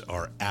earbuds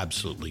are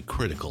absolutely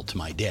critical to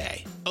my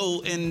day.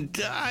 Oh, and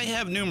I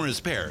have numerous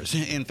pairs.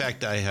 In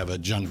fact, I have a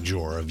junk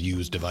drawer of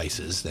used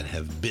devices that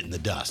have bitten the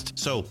dust,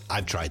 so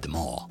I've tried them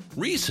all.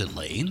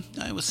 Recently,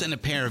 I was sent a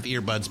pair of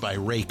earbuds by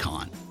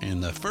Raycon,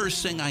 and the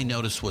first thing I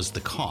noticed was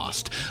the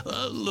cost.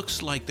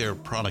 Looks like their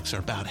products are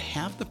about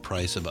half the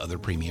price of other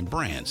premium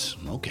brands.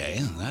 Okay,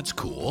 that's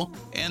cool.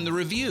 And the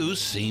reviews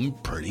seem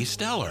pretty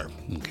stellar.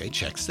 Okay,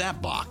 checks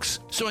that box.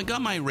 So I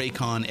got my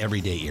Raycon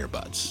Everyday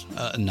Earbuds.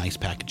 A nice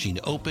packaging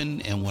to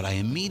open, and what I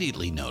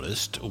immediately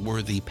noticed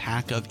were the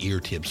pack of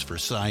ear tips for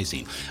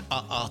sizing.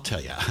 I'll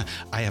tell you,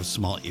 I have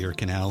small ear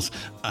canals.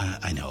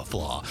 I know, a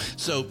flaw.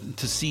 So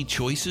to see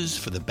choices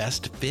for the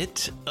best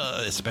fit,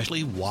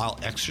 especially while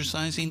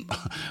exercising,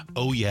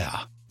 oh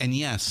yeah. And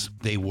yes,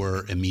 they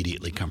were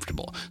immediately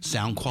comfortable.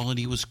 Sound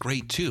quality was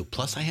great too.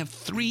 Plus, I have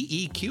 3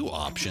 EQ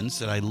options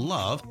that I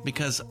love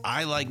because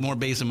I like more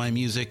bass in my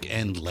music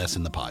and less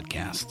in the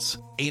podcasts.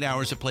 8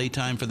 hours of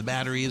playtime for the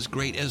battery is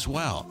great as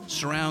well.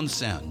 Surround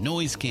sound,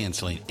 noise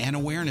canceling, and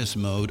awareness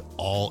mode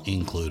all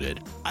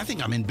included. I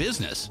think I'm in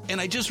business.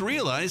 And I just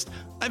realized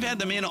I've had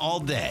them in all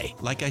day.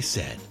 Like I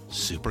said,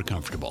 super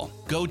comfortable.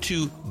 Go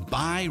to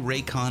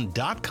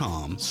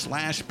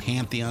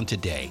buyraycon.com/Pantheon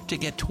today to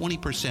get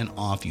 20%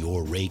 off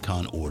your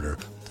Raycon order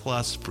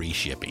plus free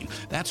shipping.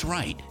 That's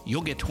right.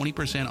 You'll get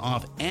 20%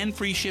 off and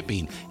free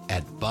shipping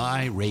at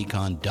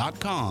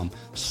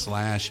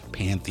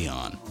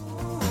buyraycon.com/Pantheon.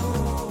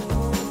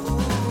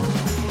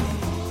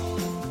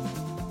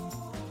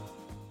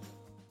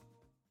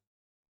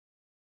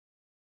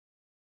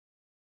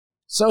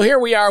 So here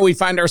we are. We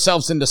find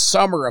ourselves in the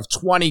summer of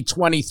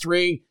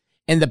 2023,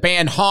 and the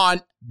band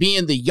Haunt,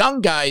 being the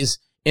young guys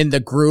in the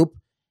group,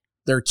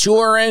 they're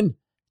touring.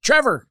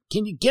 Trevor,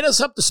 can you get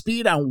us up to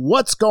speed on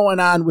what's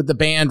going on with the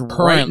band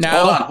right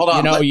now? Hold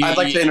on. I'd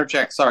like to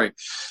interject. Sorry.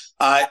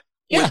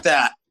 With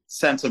that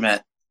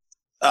sentiment,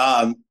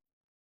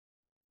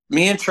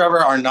 me and Trevor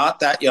are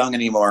not that young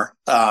anymore.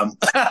 And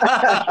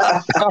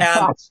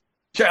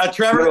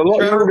Trevor, You're a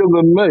lot younger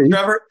than me.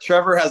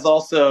 Trevor has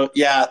also,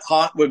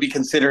 Haunt would be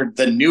considered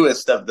the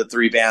newest of the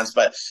three bands,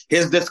 but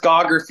his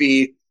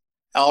discography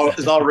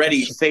is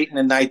already Satan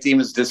and Night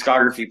Demon's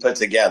discography put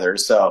together.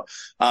 So,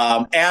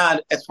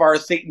 and as far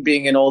as Satan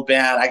being an old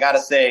band, I got to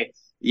say,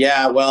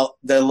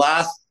 the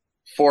last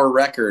four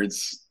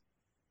records,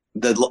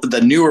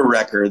 the newer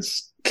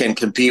records can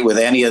compete with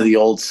any of the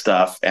old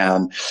stuff.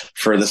 And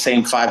for the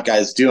same five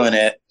guys doing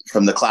it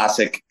from the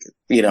classic,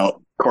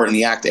 Court in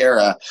the Act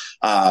era,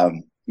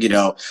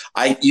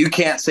 you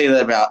can't say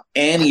that about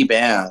any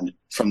band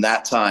from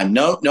that time.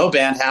 No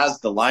band has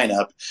the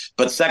lineup,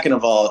 but second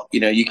of all,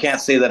 you can't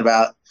say that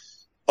about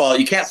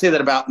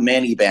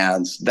many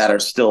bands that are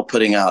still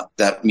putting out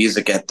that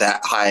music at that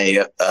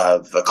high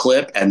of a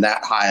clip and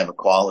that high of a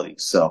quality.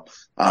 So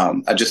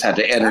I just had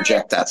to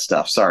interject that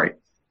stuff. Sorry.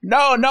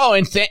 No,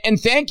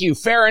 and thank you.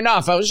 Fair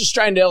enough. I was just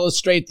trying to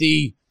illustrate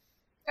the.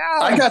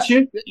 I got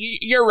you.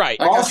 You're right.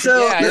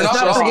 Also, let's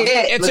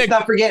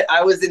not forget.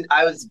 I was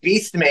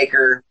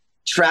Beastmaker,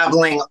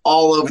 traveling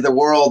all over the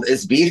world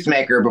as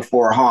Beastmaker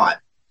before Haunt.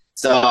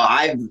 So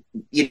I've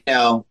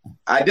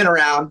been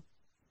around.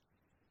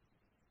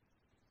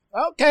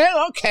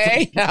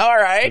 Okay. All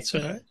right. That's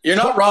all right. You're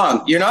not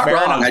wrong. You're not Fair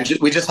wrong.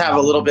 We just have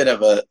a little bit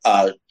of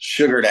a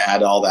sugar to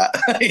add all that.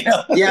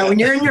 Yeah, when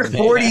you're in your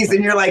 40s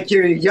and you're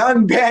a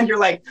young band, you're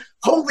like,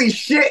 holy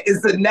shit,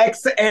 is the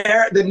next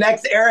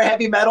era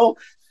heavy metal?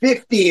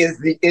 50 is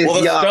the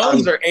young.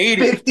 Stones are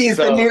 80. 50 is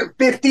the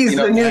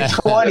new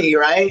 20,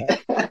 right?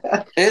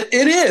 It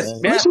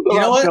is. Man, Listen to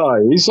that guy.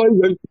 He's like,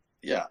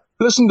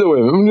 listen to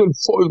him. I'm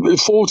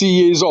 40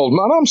 years old,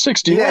 man. I'm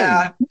 61.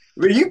 Yeah,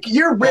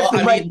 you're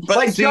ripping like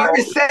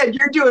Jarvis said.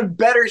 You're doing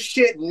better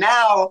shit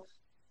now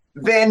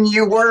than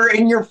you were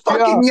in your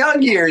fucking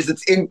young years.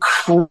 It's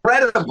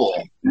incredible.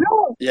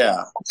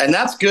 Yeah, and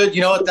that's good. You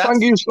know what?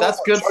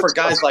 That's good for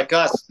guys like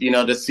us.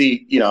 To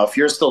see. If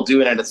you're still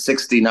doing it at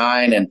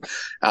 69, and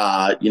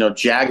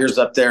Jagger's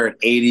up there at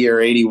 80 or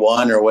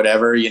 81 or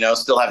whatever.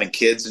 Still having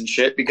kids and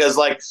shit. Because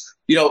when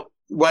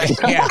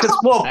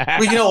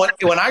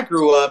I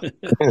grew up,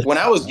 when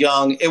I was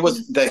young, it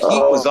was the heat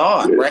was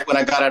on, right? When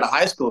I got out of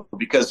high school,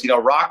 because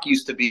rock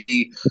used to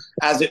be,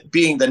 as it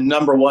being the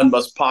number one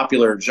most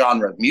popular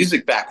genre of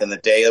music back in the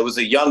day. It was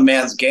a young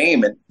man's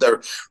game, and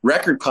the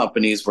record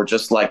companies were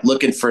just like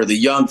looking for the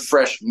young,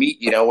 fresh meat.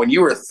 When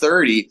you were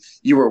 30,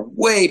 you were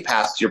way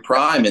past your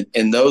prime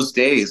in those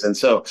days, and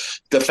so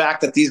the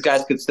fact that these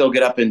guys could still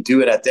get up and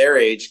do it at their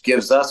age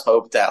gives us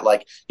hope that,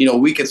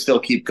 we could still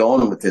keep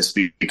going with this,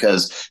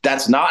 because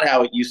that's not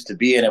how it used to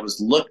be. And it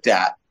was looked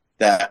at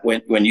that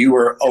when you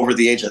were over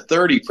the age of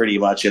 30, pretty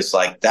much, it's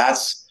like,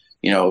 that's,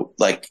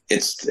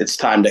 it's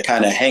time to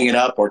kind of hang it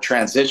up or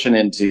transition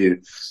into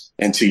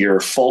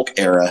your folk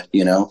era,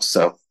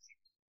 so.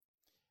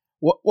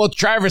 Well,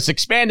 Travis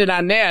expanded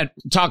on that,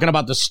 talking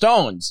about the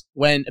Stones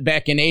when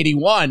back in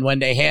 81, when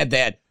they had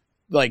that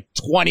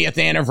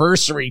 20th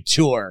anniversary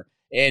tour.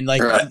 And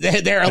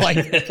they're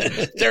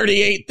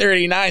 38,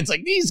 39. It's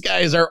like, these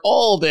guys are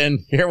old, and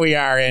here we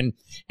are. And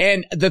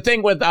the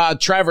thing with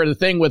Trevor, the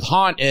thing with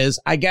Haunt is,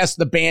 I guess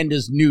the band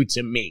is new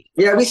to me.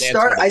 Yeah,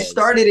 I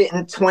started it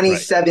in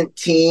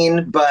 2017,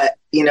 right. But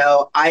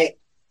I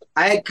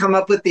had come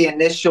up with the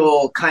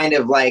initial kind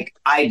of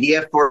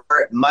idea for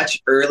it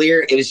much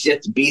earlier. It was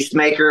just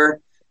Beastmaker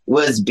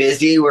was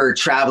busy. We were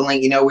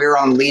traveling. We were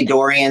on Lee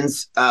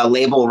Dorian's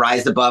label,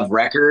 Rise Above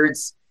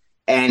Records.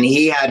 And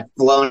he had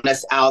flown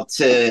us out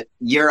to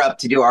Europe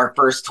to do our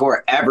first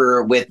tour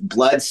ever with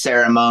Blood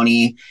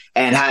Ceremony,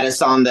 and had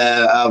us on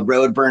the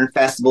Roadburn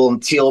Festival in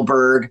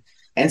Tilburg.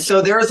 And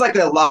so there was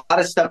a lot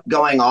of stuff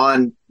going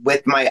on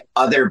with my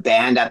other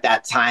band at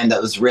that time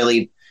that was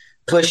really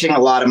pushing a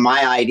lot of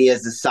my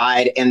ideas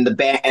aside. And the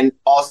band, and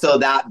also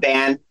that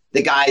band,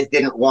 the guys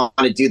didn't want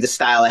to do the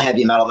style of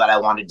heavy metal that I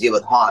wanted to do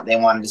with Haunt. They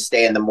wanted to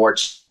stay in the more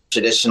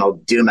traditional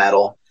doom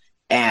metal.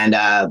 And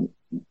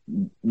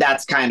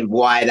that's kind of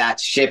why that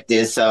shift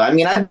is. So, I've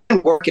been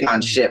working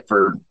on shit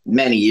for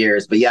many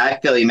years, but yeah,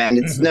 I feel you, man.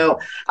 It's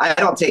I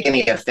don't take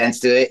any offense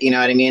to it. You know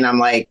what I mean? I'm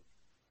like,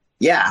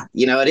 yeah,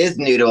 it is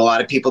new to a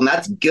lot of people, and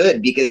that's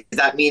good, because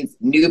that means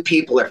new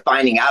people are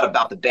finding out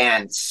about the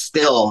band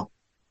still,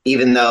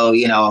 even though,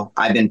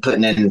 I've been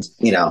putting in,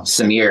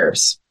 some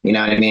years. You know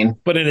what I mean?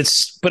 But in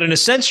a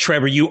sense,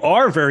 Trevor, you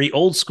are very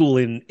old school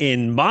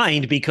in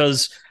mind,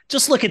 because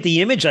just look at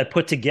the image I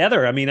put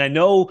together. I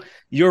know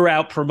you're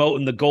out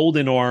promoting the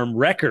Golden Arm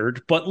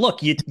record, but look,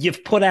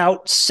 you've put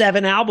out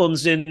 7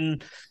 albums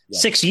in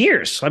 6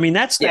 years.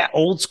 That's the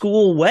old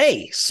school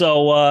way.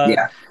 So, and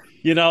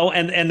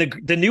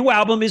the new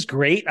album is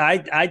great.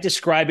 I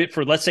describe it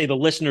for, let's say, the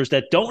listeners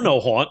that don't know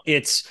Haunt.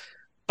 It's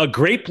a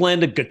great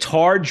blend of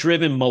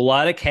guitar-driven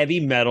melodic heavy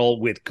metal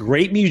with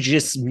great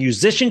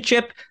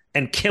musicianship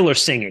and killer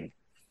singing.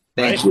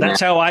 Thank you, That's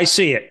how I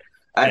see it.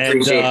 I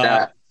appreciate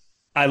that.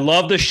 I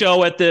love the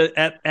show at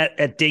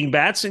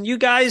Dingbats, and you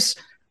guys,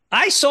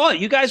 I saw it.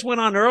 You guys went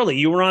on early.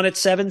 You were on at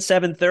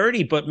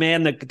 7:30, but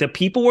man, the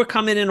people were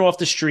coming in off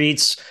the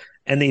streets,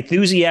 and the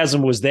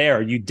enthusiasm was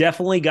there. You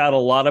definitely got a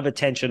lot of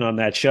attention on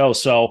that show.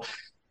 So,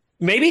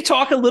 Maybe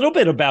talk a little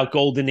bit about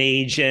Golden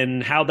Age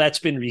and how that's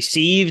been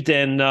received.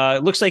 And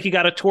it looks like you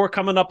got a tour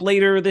coming up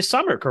later this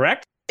summer,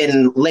 correct?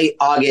 In late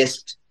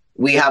August,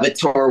 we have a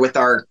tour with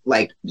our,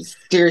 like,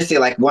 seriously,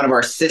 like one of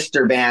our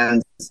sister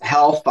bands,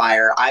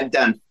 Hellfire. I've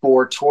done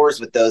 4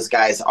 tours with those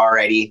guys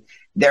already.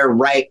 They're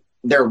right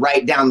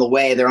down the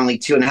way. They're only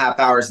 2.5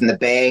 hours in the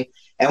Bay.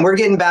 And we're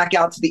getting back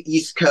out to the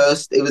East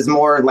Coast. It was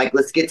more like,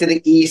 let's get to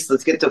the East,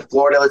 let's get to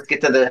Florida, let's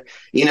get to the,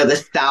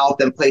 the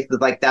South and places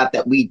like that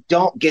we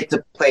don't get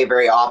to play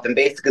very often.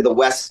 Basically, the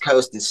West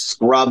Coast is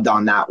scrubbed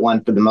on that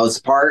one for the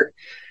most part,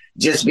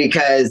 just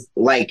because,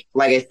 like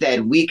I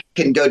said, we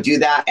can go do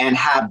that and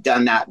have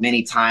done that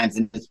many times.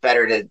 And it's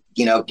better to,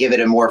 give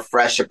it a more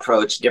fresh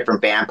approach, different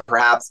band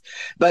perhaps.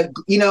 But,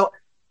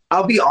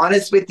 I'll be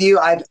honest with you.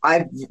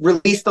 I've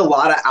released a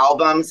lot of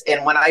albums.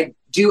 And when I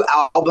do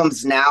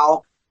albums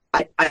now,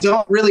 I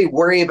don't really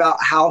worry about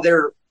how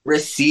they're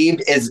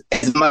received as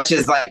much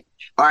as like,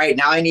 all right,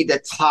 now I need to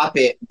top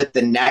it with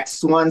the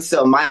next one.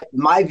 So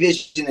my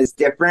vision is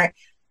different.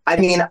 I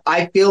mean,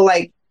 I feel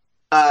like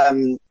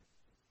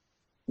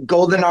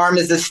Golden Arm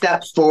is a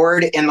step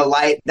forward in the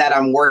light that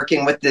I'm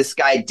working with this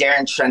guy,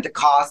 Darren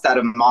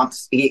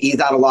Trentacost, he's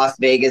out of Las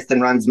Vegas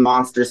and runs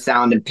Monster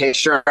Sound and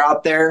Picture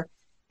out there.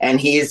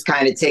 And he's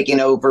kind of taking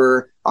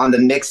over on the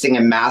mixing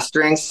and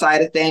mastering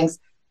side of things.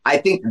 I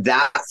think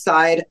that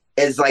side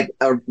is like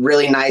a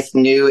really nice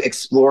new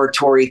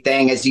exploratory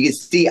thing. As you can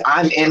see,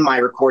 I'm in my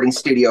recording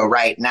studio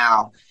right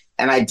now,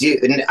 and I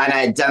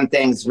had done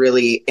things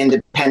really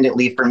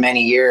independently for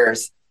many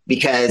years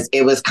because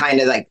it was kind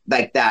of like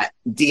that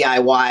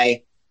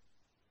DIY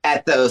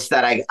ethos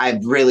that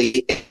I've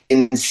really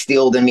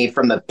instilled in me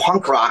from the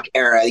punk rock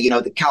era.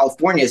 The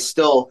California is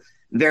still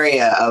very,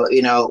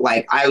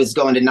 like I was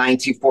going to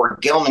 924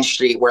 Gilman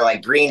Street where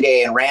like Green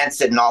Day and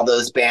Rancid and all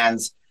those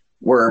bands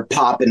were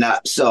popping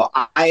up. So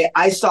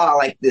I saw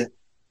like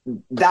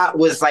that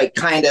was like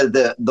kind of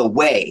the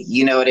way,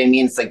 you know what I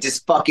mean? It's like,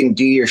 just fucking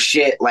do your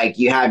shit. Like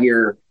you have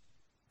your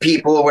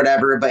people or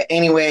whatever. But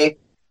anyway,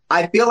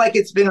 I feel like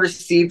it's been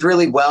received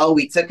really well.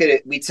 We took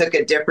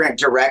a different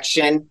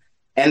direction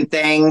and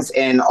things,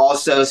 and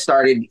also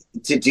started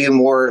to do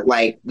more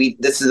like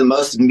this is the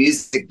most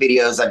music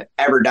videos I've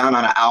ever done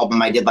on an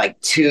album. I did like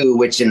 2,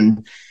 which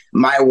in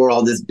my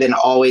world has been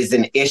always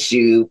an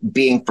issue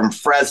being from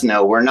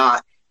Fresno. We're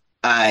not,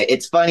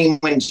 it's funny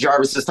when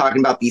Jarvis was talking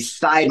about these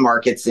side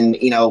markets and,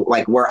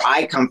 like where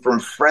I come from,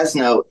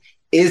 Fresno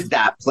is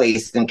that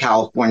place in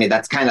California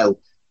that's kind of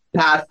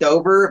passed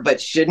over, but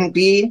shouldn't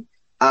be,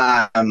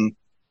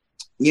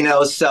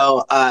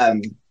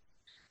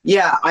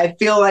 yeah, I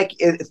feel like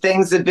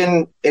things have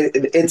been,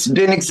 it's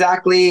been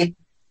exactly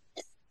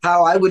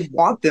how I would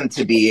want them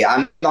to be.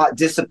 I'm not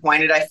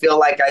disappointed. I feel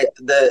like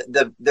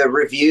the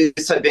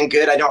reviews have been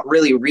good. I don't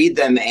really read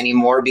them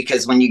anymore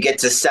because when you get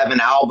to 7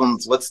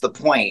 albums, what's the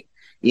point?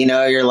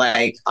 You're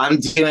like,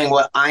 I'm doing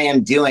what I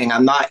am doing.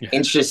 I'm not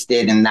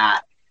interested in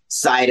that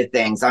side of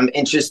things. I'm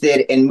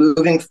interested in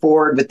moving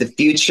forward with the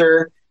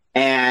future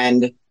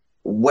and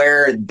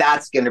where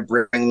that's going to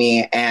bring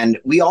me. And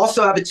we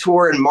also have a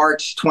tour in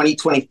March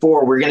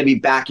 2024. We're going to be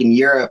back in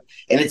Europe,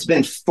 and it's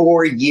been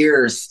 4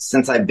 years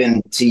since I've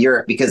been to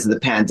Europe because of the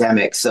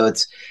pandemic. So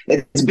it's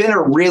been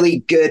a really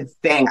good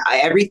thing.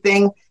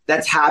 Everything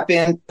that's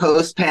happened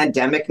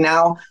post-pandemic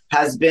now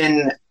has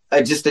been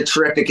just a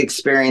terrific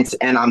experience,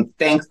 and I'm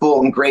thankful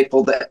and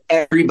grateful that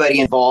everybody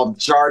involved,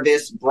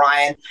 Jarvis,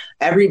 Brian,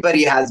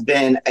 everybody has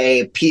been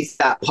a piece of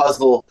that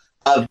puzzle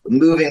of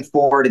moving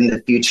forward in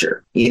the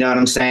future. You know what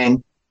I'm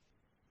saying?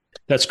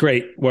 That's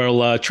great.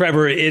 Well,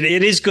 Trevor, it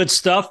is good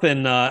stuff,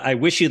 and I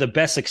wish you the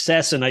best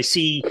success. And I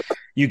see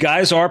you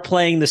guys are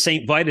playing the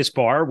St. Vitus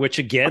Bar, which,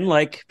 again,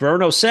 like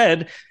Verno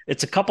said,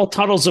 it's a couple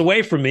tunnels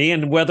away from me,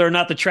 and whether or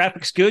not the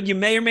traffic's good, you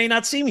may or may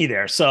not see me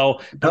there. So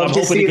I'm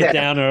hoping to get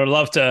down, and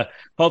I'd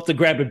hope to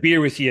grab a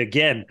beer with you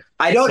again.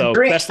 I don't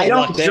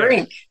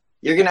drink.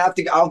 You're going to have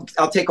to,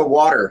 I'll take a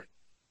water.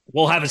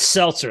 We'll have a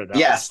seltzer, though.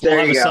 Yes, we'll there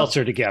have you a go.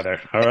 Seltzer together.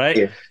 All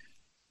right.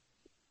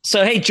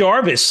 So, hey,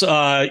 Jarvis,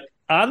 on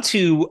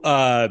to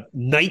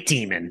Night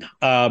Demon.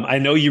 I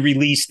know you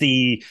released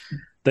the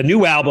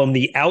new album,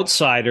 The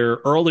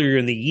Outsider, earlier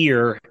in the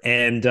year,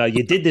 and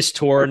you did this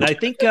tour. And I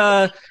think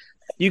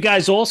you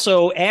guys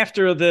also,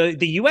 after the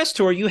U.S.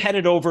 tour, you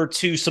headed over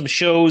to some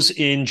shows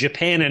in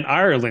Japan and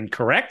Ireland,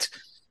 correct?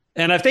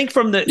 And I think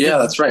from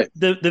that's right.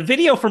 The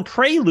video from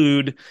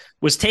Prelude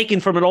was taken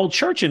from an old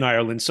church in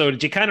Ireland. So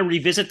did you kind of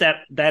revisit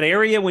that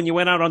area when you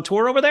went out on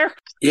tour over there?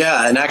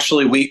 Yeah, and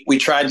actually we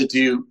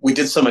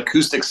did some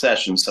acoustic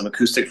sessions, some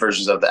acoustic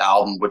versions of the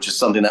album, which is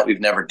something that we've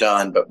never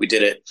done, but we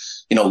did it,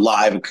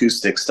 live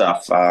acoustic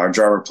stuff. Our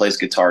drummer plays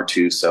guitar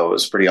too, so it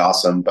was pretty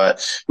awesome.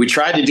 But we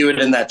tried to do it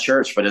in that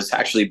church, but it's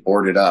actually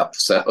boarded up.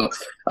 So,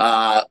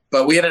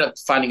 but we ended up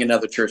finding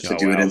another church to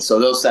do it in. So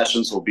those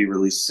sessions will be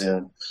released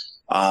soon.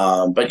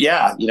 But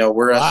yeah,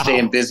 we're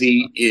staying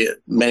busy.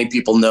 Many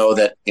people know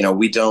that,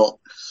 we don't,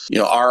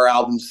 our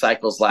album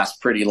cycles last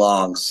pretty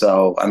long.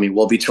 So, I mean,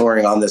 we'll be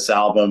touring on this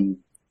album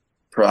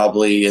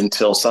probably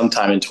until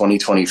sometime in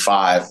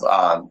 2025.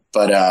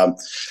 But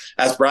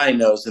as Brian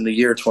knows, in the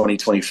year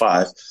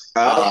 2025.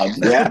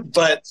 Yeah.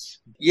 But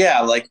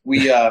yeah, like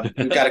we've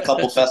got a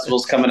couple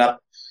festivals coming up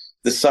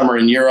this summer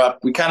in Europe.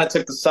 We kind of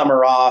took the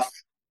summer off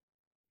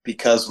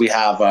because we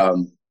have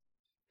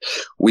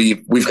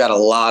we've got a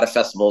lot of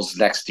festivals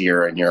next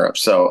year in Europe.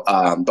 So,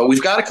 but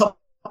we've got a couple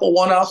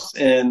one-offs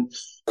in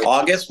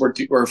August.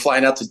 We're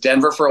flying out to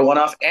Denver for a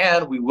one-off,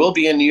 and we will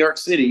be in New York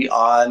City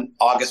on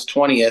August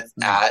 20th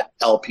at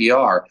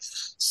LPR.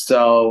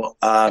 So,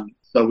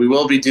 so we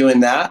will be doing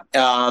that.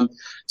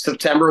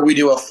 September, we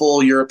do a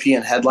full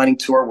European headlining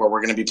tour where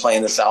we're going to be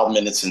playing this album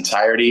in its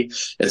entirety.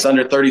 It's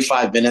under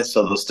 35 minutes,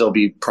 so there'll still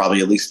be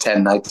probably at least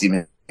 10 nights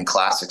even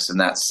classics in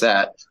that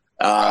set.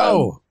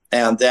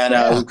 And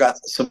then we've got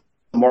some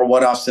more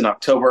one-offs in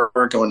October.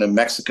 We're going to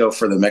Mexico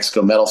for the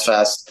Mexico Metal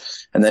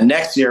Fest. And then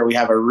next year we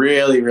have a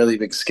really, really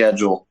big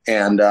schedule.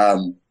 And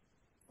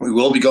we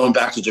will be going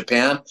back to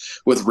Japan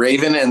with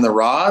Raven and the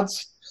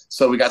Rods.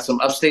 So we got some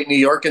upstate New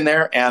York in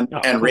there, and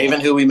Raven,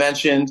 who we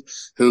mentioned,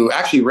 who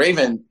actually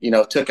Raven,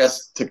 took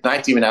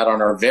Night Demon out on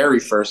our very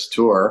first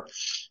tour.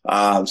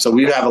 So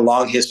we have a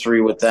long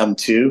history with them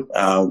too.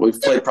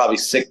 We've played probably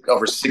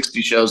over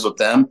 60 shows with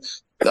them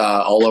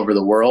all over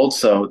the world.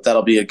 So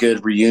that'll be a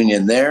good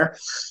reunion there.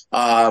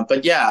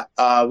 But yeah,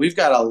 we've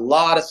got a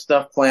lot of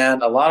stuff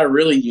planned, a lot of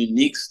really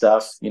unique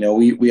stuff.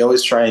 We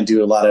always try and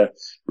do a lot of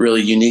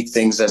really unique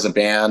things as a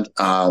band.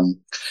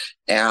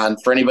 And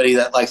for anybody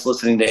that likes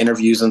listening to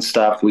interviews and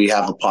stuff, we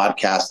have a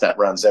podcast that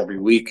runs every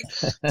week.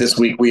 This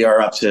week we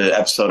are up to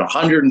episode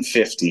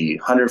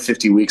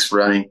 150 weeks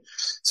running.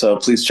 So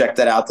please check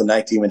that out, the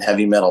Night Demon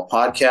Heavy Metal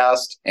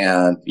Podcast.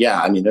 And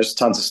yeah, I mean, there's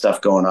tons of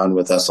stuff going on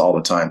with us all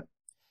the time.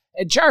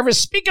 And Jarvis,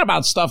 speaking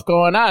about stuff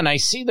going on, I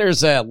see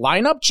there's a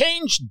lineup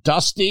change.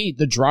 Dusty,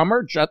 the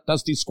drummer,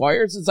 Dusty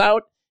Squires is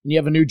out, and you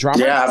have a new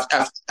drummer. Yeah,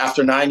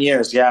 after 9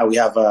 years, yeah, we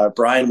have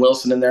Brian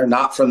Wilson in there,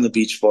 not from the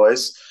Beach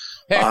Boys.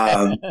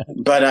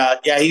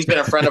 But yeah, he's been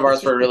a friend of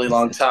ours for a really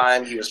long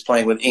time. He was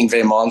playing with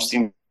Yngwie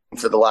Malmsteen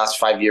for the last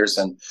 5 years,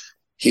 and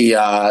he,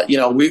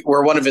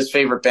 we're one of his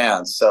favorite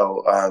bands.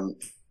 So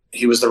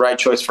he was the right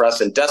choice for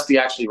us, and Dusty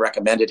actually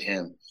recommended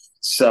him.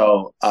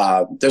 So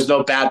there's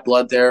no bad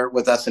blood there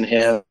with us and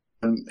him.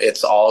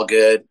 It's all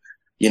good.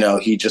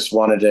 He just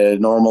wanted a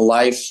normal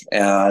life,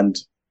 and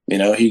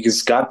he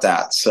just got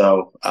that.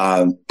 So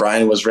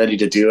Brian was ready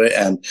to do it,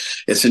 and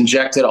it's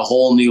injected a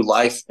whole new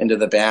life into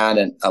the band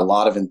and a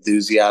lot of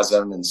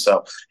enthusiasm. And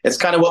so it's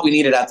kind of what we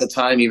needed at the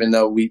time, even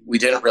though we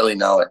didn't really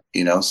know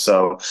it,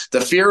 so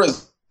the fear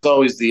is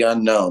always the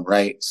unknown,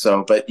 right?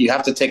 So, but you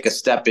have to take a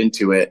step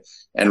into it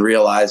and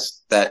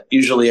realize that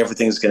usually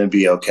everything's going to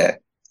be okay.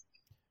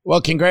 Well,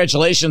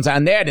 congratulations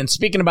on that. And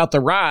speaking about the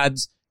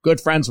Rods, good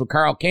friends with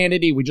Carl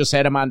Kennedy. We just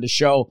had him on the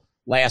show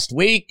last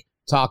week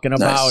talking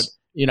about,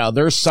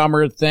 their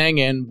summer thing.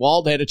 And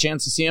Walt had a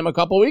chance to see him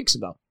about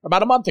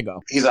a month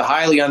ago. He's a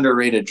highly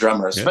underrated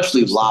drummer,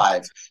 especially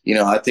live.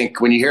 I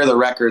think when you hear the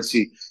records,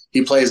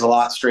 he plays a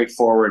lot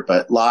straightforward,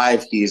 but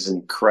live, he's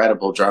an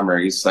incredible drummer.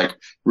 He's like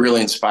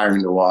really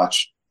inspiring to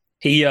watch.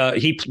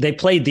 They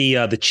played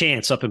the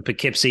Chance up in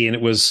Poughkeepsie, and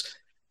it was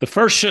the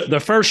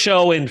first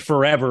show in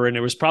forever, and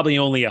there was probably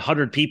only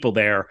 100 people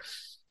there.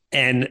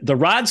 And the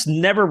Rods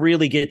never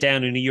really get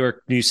down to New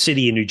York, New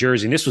City, and New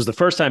Jersey. And this was the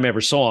first time I ever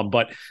saw him.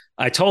 But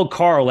I told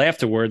Carl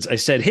afterwards, I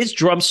said, his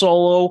drum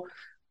solo,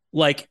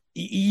 like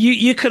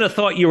you could have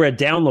thought you were at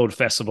Download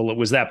Festival. It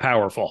was that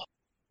powerful.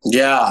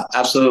 Yeah,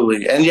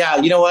 absolutely. And yeah,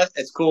 you know what?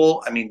 It's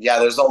cool. I mean, yeah,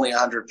 there's only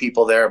 100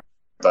 people there,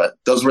 but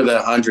those were the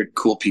 100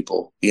 cool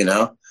people,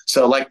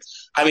 So like,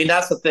 I mean,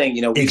 that's the thing,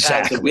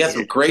 we had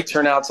some great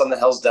turnouts on the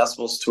Hell's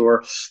Decibels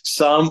tour.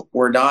 Some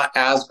were not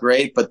as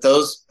great, but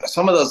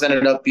some of those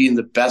ended up being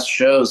the best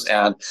shows.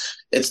 And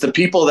it's the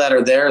people that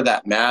are there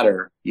that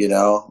matter,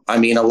 I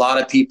mean, a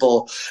lot of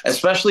people,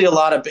 especially a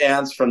lot of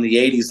bands from the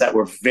 80s that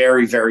were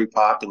very, very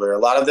popular. A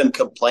lot of them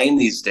complain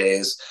these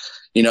days,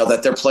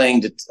 that they're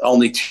playing to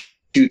only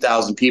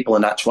 2,000 people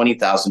and not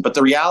 20,000. But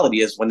the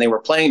reality is when they were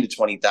playing to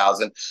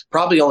 20,000,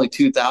 probably only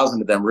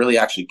 2,000 of them really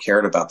actually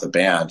cared about the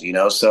band,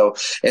 So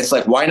it's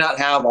like, why not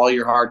have all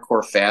your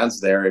hardcore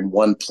fans there in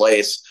one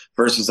place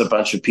versus a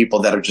bunch of people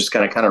that are just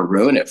going to kind of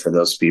ruin it for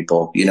those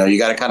people? You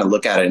got to kind of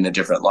look at it in a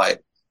different light.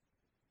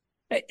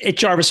 Hey,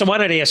 Jarvis, I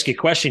wanted to ask you a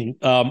question.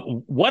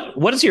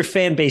 What is your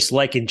fan base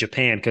like in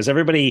Japan? Because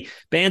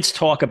bands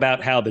talk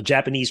about how the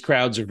Japanese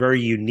crowds are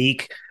very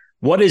unique.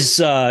 What does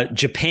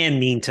Japan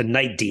mean to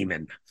Night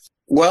Demon?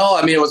 Well,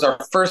 I mean, it was our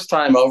first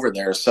time over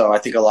there, so I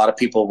think a lot of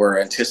people were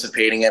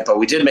anticipating it, but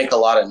we did make a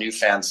lot of new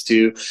fans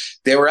too.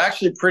 They were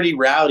actually pretty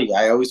rowdy.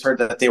 I always heard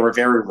that they were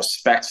very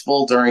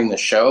respectful during the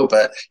show,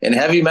 but in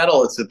heavy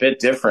metal, it's a bit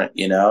different,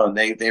 and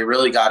they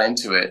really got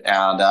into it.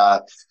 And,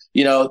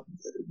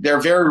 they're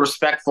very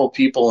respectful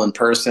people in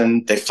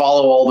person. They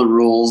follow all the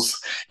rules.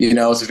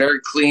 It's a very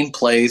clean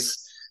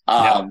place.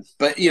 But,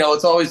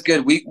 it's always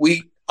good.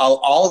 We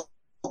all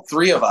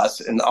three of us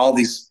in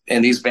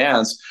these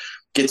bands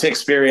get to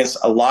experience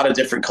a lot of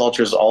different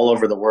cultures all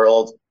over the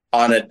world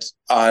on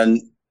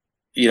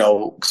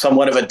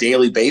somewhat of a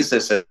daily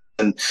basis.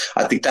 And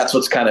I think that's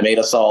what's kind of made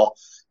us all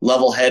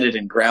level-headed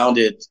and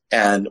grounded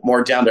and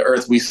more down to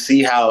earth. We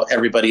see how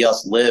everybody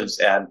else lives,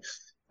 and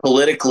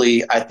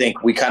politically, I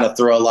think we kind of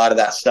throw a lot of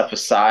that stuff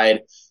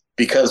aside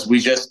because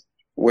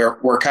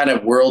we're kind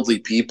of worldly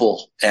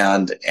people,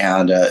 and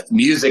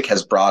music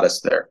has brought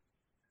us there.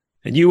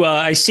 And you,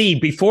 I see.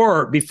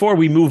 Before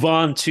we move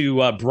on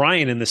to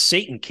Brian in the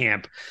Satan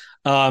camp,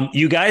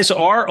 you guys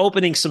are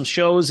opening some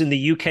shows in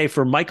the UK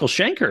for Michael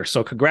Schenker.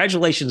 So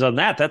congratulations on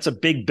that. That's a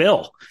big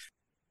bill.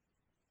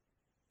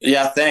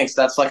 Yeah, thanks.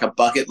 That's like a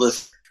bucket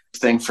list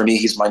thing for me.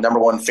 He's my number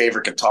one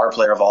favorite guitar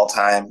player of all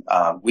time.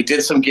 We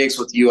did some gigs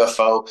with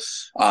UFO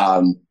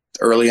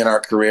early in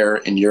our career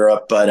in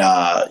Europe, but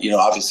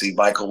obviously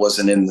Michael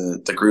wasn't in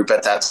the group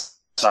at that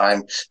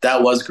time.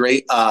 That was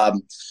great.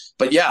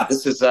 But yeah,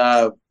 this is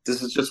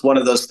just one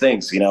of those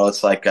things.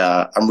 It's like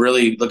I'm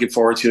really looking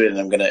forward to it, and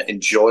I'm going to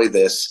enjoy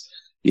this.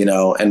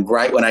 And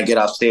right when I get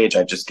off stage,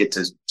 I just get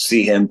to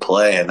see him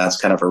play, and that's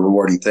kind of a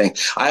rewarding thing.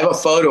 I have a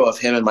photo of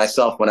him and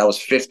myself when I was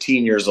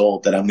 15 years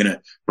old that I'm going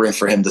to bring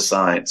for him to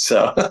sign.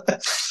 So,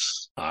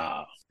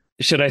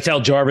 should I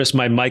tell Jarvis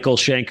my Michael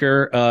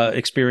Schenker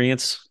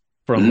experience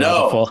from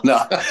No.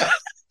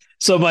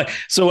 So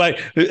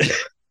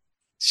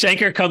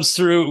Schenker comes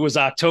through. It was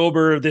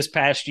October of this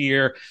past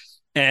year,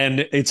 and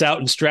it's out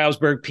in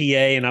Stroudsburg, PA,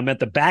 and I'm at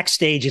the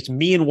backstage. It's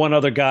me and one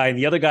other guy, and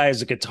the other guy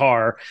has a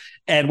guitar,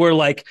 and we're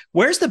like,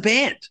 where's the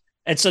band?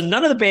 And so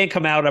none of the band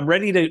come out. I'm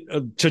ready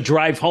to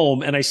drive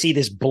home, and I see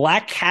this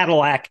black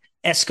Cadillac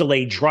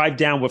Escalade drive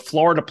down with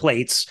Florida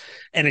plates,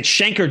 and it's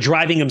Schenker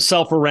driving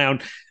himself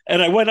around.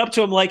 And I went up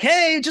to him like,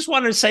 hey, just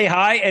wanted to say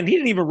hi, and he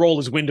didn't even roll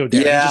his window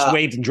down. Yeah, he just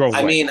waved and drove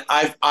away. I mean,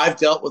 I've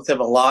dealt with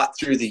him a lot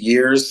through the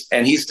years,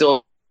 and he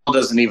still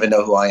doesn't even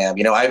know who I am.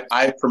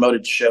 I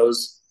promoted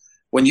shows.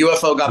 When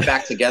UFO got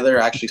back together,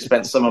 I actually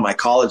spent some of my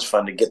college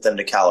fund to get them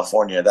to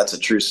California. That's a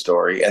true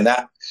story. And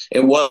that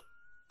it was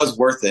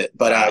worth it.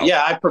 But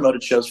I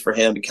promoted shows for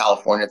him in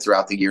California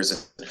throughout the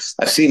years.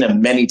 I've seen him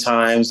many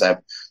times. I've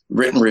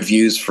written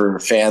reviews for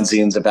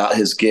fanzines about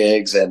his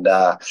gigs. And,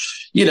 that's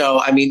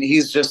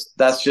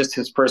just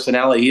his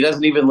personality. He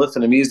doesn't even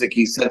listen to music.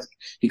 He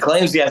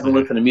claims he hasn't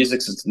listened to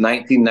music since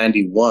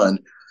 1991.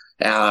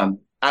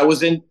 I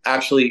was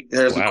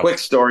there's a quick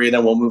story and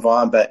then we'll move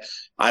on, but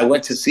I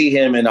went to see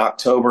him in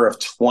October of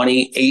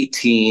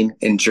 2018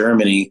 in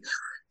Germany,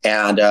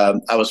 and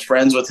I was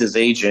friends with his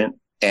agent,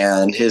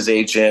 and his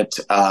agent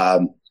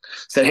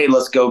said, hey,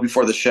 let's go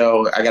before the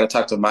show. I got to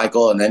talk to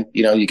Michael, and then,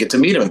 you get to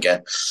meet him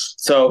again.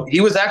 So he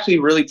was actually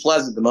really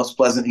pleasant, the most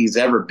pleasant he's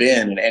ever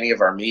been in any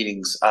of our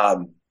meetings.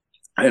 And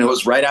it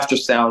was right after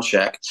sound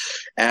check.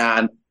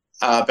 And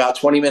about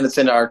 20 minutes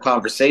into our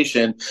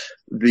conversation,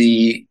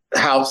 the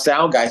house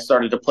sound guy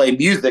started to play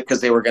music because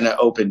they were going to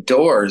open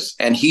doors.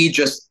 And he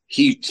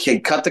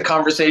cut the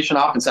conversation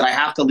off and said, I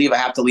have to leave.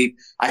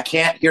 I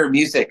can't hear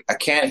music.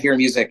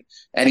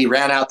 And he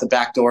ran out the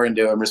back door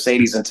into a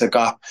Mercedes and took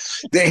off.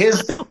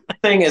 His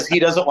thing is he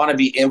doesn't want to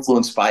be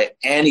influenced by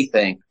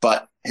anything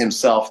but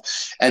himself.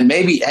 And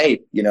maybe,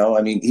 hey,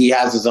 he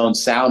has his own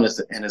sound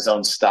and his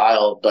own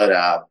style,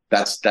 but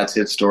that's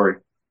his story.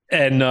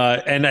 And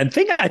I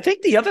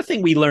think the other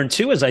thing we learned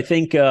too is I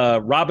think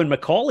Robin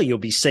McCauley will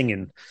be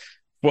singing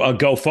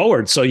go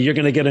forward. So you're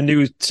going to get a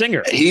new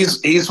singer.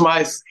 He's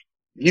my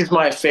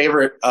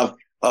favorite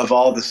of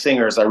all the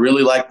singers. I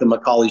really like the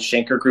Macaulay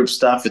Schenker group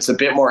stuff. It's a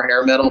bit more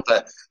hair metal,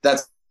 but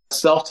that's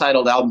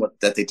self-titled album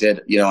that they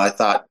did. I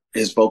thought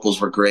his vocals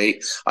were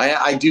great.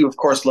 I do, of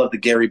course, love the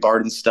Gary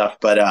Barden stuff,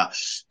 but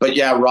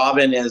yeah,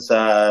 Robin is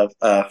a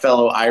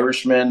fellow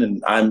Irishman,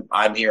 and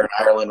I'm here in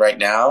Ireland right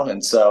now,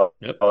 and so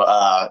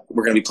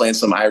we're going to be playing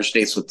some Irish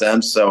dates with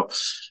them. So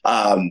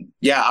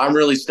yeah, I'm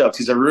really stoked.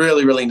 He's a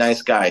really, really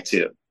nice guy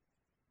too.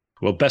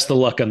 Well, best of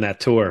luck on that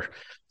tour.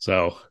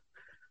 So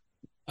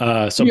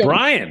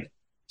Brian,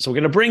 so we're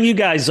going to bring you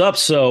guys up.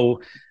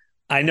 So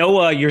I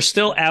know you're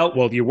still out.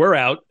 Well, you were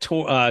out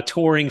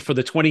touring for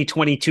the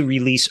 2022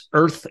 release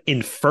Earth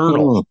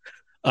Infernal,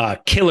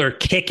 killer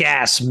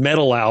kick-ass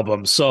metal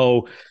album.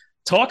 So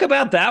talk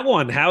about that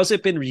one. How's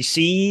it been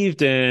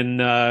received,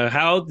 and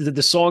how did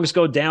the songs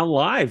go down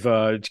live?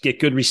 Did you get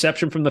good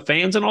reception from the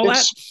fans and all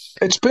that?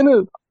 It's been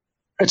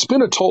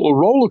a total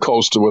roller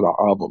coaster with that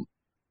album,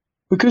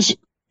 because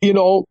we've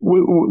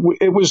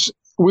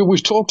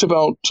talked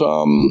about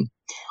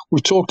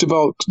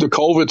the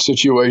COVID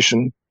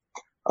situation.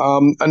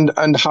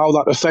 And how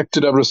that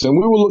affected everything.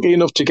 We were lucky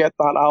enough to get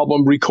that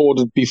album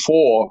recorded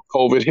before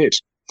COVID hit.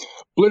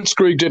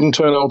 Blitzkrieg didn't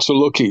turn out so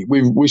lucky.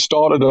 We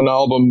started an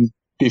album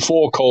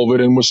before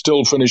COVID, and we're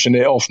still finishing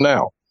it off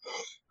now.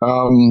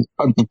 And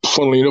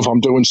funnily enough, I'm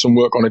doing some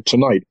work on it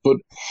tonight. But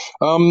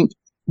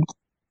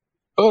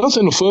Earth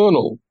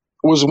Infernal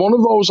was one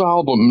of those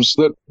albums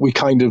that we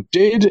kind of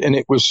did, and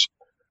it was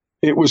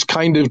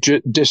kind of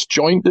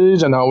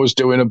disjointed, and I was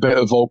doing a bit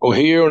of vocal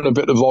here and a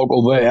bit of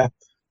vocal there.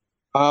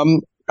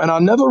 And I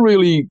never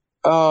really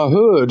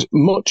heard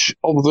much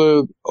of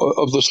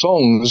the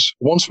songs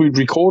once we'd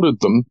recorded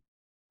them,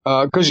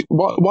 because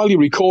while you're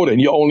recording,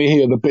 you only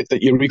hear the bit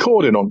that you're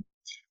recording on.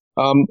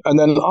 And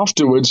then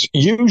afterwards,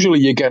 usually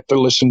you get to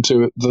listen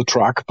to the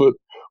track, but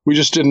we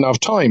just didn't have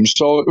time.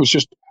 So it was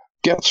just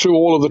get through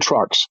all of the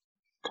tracks.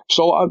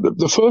 So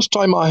the first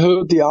time I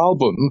heard the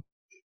album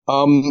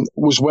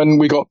was when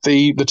we got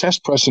the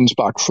test pressings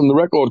back from the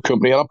record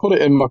company, and I put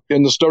it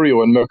in the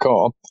stereo in my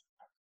car,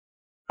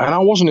 and I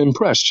wasn't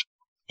impressed.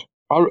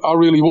 I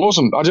really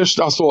wasn't. I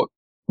thought,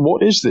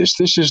 what is this?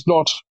 This is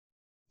not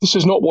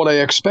what I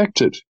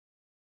expected.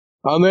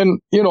 And then,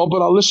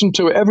 but I listened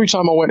to it every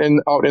time I went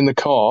out in the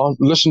car,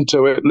 listened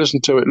to it.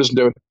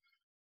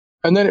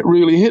 And then it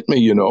really hit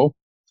me, and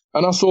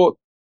I thought,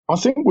 I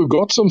think we've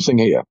got something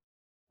here.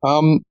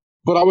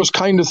 But I was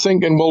kind of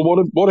thinking, well,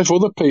 what if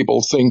other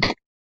people think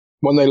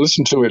when they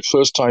listen to it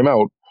first time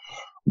out,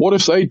 what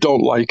if they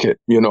don't like it,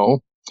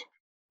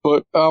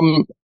 But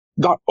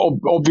that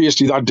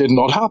obviously that did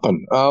not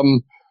happen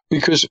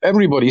because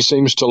everybody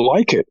seems to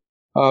like it.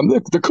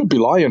 They could be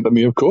lying to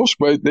me, of course,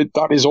 but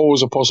that is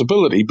always a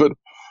possibility. But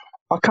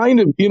I kind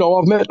of,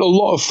 I've met a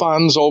lot of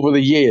fans over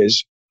the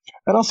years,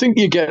 and I think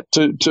you get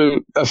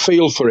to a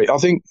feel for it. I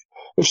think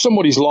if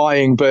somebody's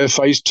lying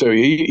barefaced to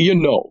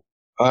you,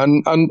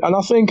 and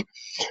I think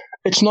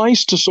it's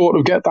nice to sort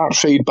of get that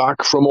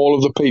feedback from all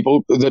of the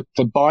people that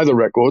buy the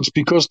records,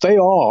 because they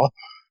are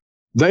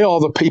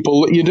the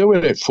people that you're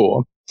doing it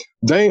for.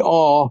 They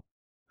are,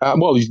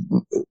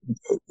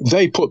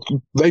 they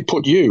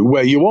put you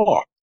where you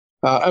are.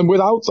 And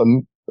without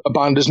them, a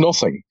band is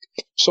nothing.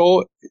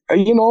 So, I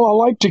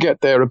like to get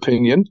their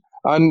opinion,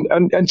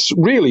 and it's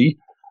really,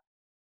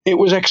 it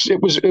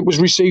was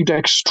received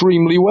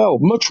extremely well,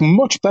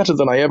 much better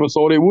than I ever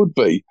thought it would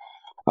be.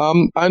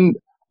 And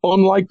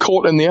unlike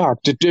Caught in the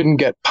Act, it didn't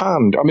get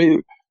panned. I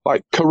mean,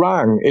 like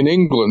Kerrang in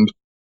England,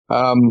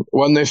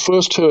 when they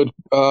first heard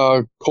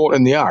Caught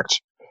in the Act,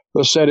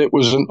 they said it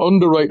was an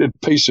underrated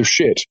piece of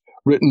shit,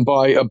 written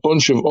by a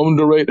bunch of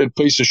underrated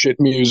piece of shit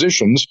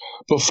musicians,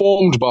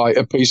 performed by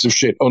a piece of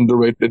shit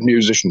underrated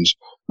musicians.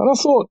 And I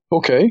thought,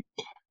 okay.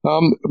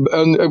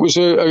 And it was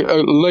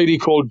a lady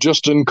called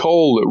Justin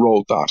Cole that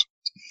wrote that.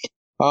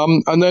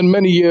 And then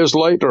many years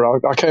later,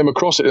 I came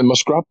across it in my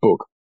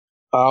scrapbook.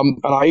 And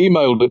I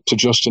emailed it to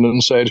Justin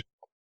and said,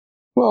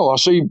 well, I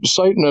see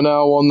Satan are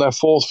now on their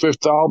 4th,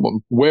 5th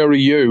album. Where are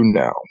you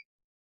now?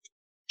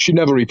 She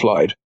never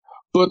replied.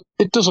 But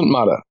it doesn't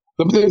matter.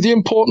 The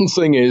important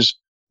thing is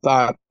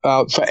that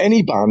for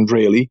any band,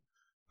 really,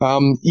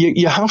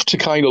 you have to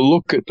kind of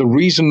look at the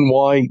reason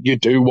why you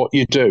do what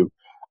you do.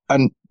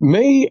 And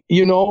me,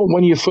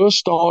 when you first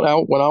start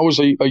out, when I was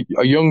a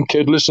young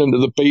kid listening to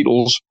the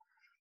Beatles,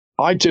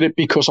 I did it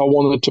because I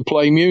wanted to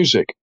play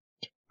music.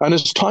 And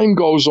as time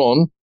goes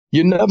on,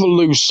 you never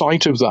lose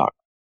sight of that.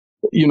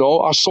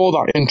 I saw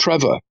that in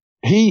Trevor.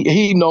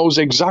 He knows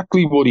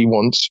exactly what he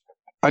wants,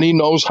 and he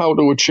knows how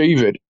to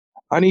achieve it.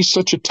 And he's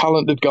such a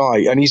talented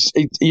guy. And he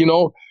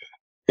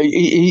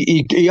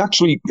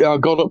actually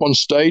got up on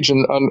stage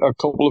and a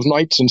couple of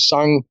nights and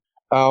sang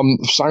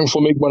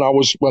for me when I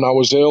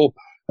was ill.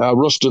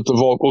 Russ did the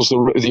vocals,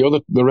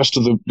 the rest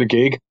of the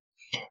gig.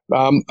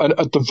 And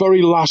at the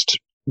very last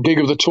gig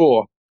of the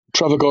tour,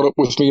 Trevor got up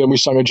with me and we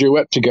sang a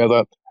duet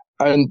together.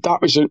 And that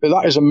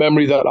is a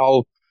memory that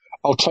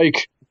I'll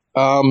take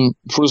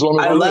for as long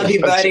as I love live.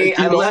 you, buddy.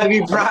 I love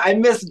you, Brian. I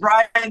miss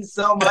Brian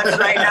so much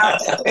right now.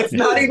 It's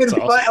not even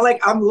fun. Awesome.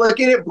 Like, I'm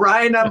looking at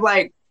Brian, I'm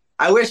like,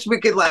 I wish we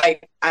could,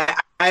 like,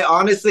 I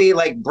honestly,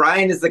 like,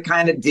 Brian is the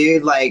kind of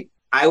dude, like,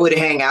 I would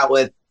hang out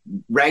with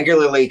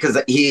regularly, because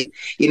he,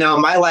 in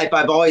my life,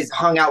 I've always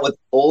hung out with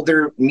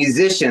older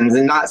musicians,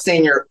 and not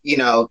saying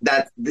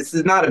that this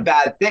is not a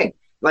bad thing.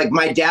 Like,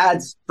 my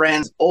dad's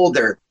friends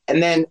older,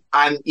 and then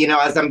I'm,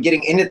 as I'm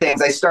getting into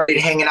things, I started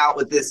hanging out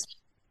with this.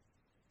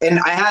 And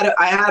I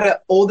had an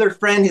older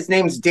friend, his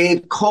name's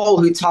Dave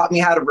Cole, who taught me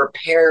how to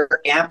repair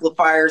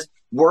amplifiers,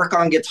 work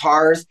on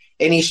guitars,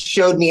 and he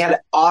showed me he had an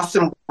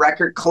awesome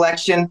record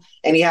collection,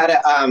 and he had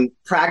a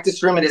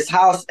practice room at his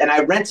house, and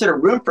I rented a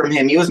room from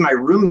him. He was my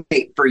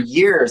roommate for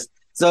years.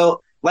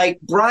 So,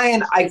 like,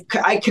 Brian,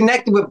 I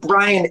connected with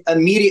Brian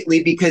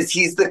immediately because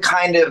he's the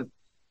kind of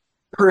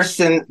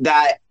person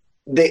that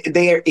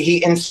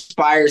he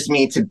inspires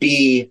me to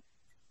be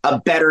a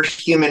better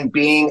human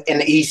being,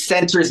 and he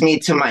centers me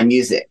to my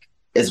music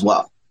as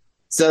well.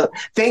 So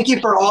thank you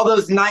for all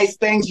those nice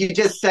things you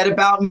just said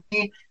about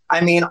me.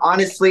 I mean,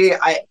 honestly,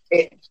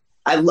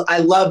 I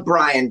love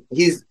Brian.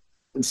 He's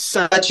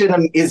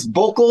his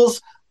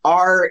vocals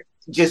are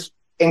just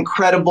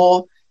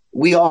incredible.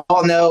 We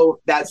all know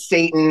that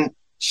Satan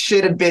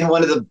should have been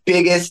one of the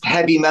biggest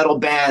heavy metal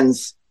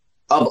bands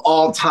of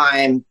all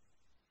time.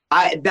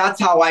 That's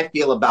how I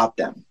feel about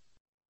them.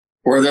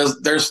 Where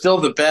they're still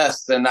the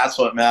best, and that's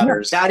what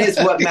matters. That is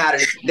what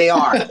matters. They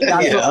are.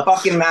 That's what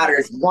fucking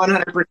matters.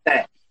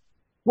 100%.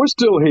 We're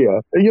still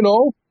here,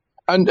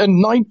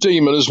 and Night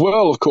Demon as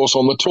well, of course,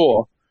 on the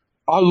tour.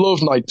 I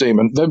love Night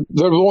Demon. They're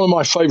one of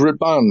my favorite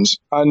bands.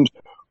 And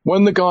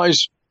when the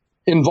guys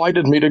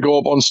invited me to go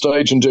up on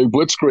stage and do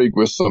Blitzkrieg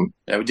with them,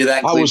 we did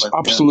that. I was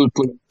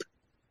absolutely.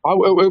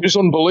 It was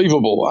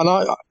unbelievable,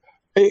 and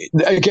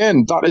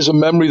again, that is a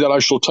memory that I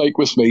shall take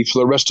with me for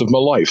the rest of my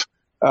life.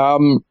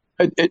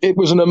 It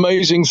was an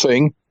amazing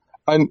thing,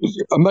 and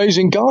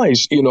amazing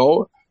guys.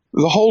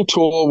 The whole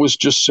tour was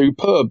just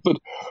superb. But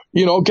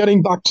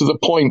getting back to the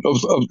point of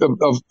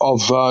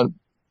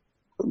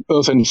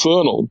Earth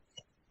Infernal,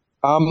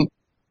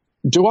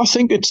 do I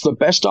think it's the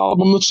best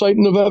album that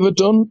Satan have ever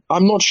done?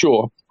 I'm not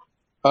sure.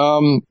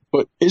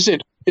 But is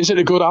it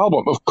a good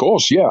album? Of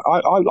course, yeah.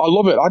 I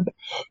love it.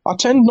 I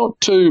tend not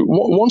to,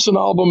 once an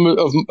album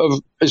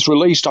is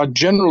released, I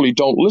generally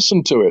don't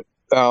listen to it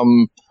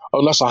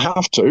unless I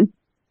have to.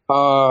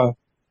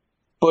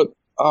 But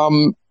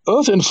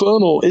Earth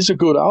Infernal is a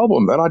good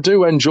album, and I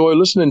do enjoy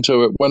listening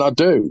to it when I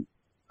do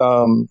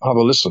have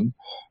a listen.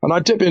 And I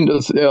dip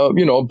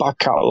into back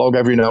catalogue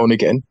every now and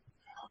again.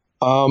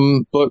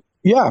 But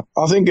yeah,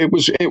 I think it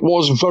was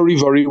very,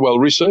 very well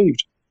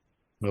received.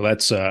 Well,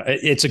 it's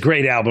a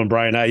great album,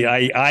 Brian.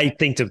 I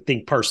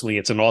think personally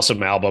it's an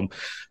awesome album.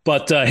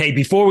 But hey,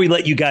 before we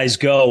let you guys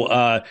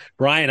go,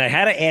 Brian, I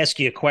had to ask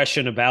you a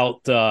question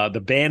about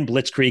the band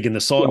Blitzkrieg and the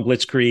song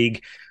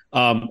Blitzkrieg.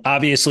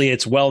 Obviously,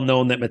 it's well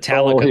known that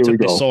Metallica took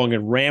this song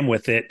and ran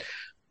with it.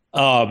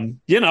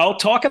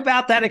 Talk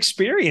about that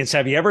experience.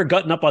 Have you ever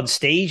gotten up on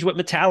stage with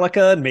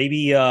Metallica and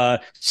maybe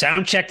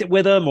sound checked it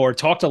with them or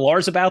talked to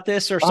Lars about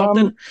this or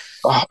something?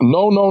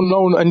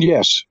 No, and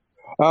yes.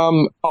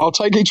 I'll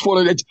take each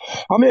one of it.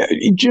 I mean,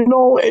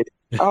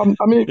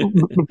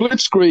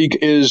 Blitzkrieg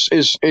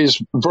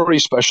is very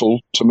special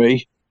to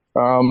me.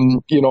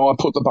 I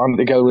put the band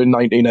together in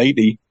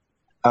 1980,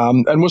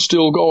 and we're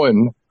still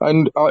going.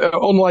 And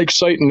unlike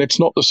Satan, it's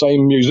not the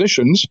same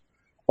musicians,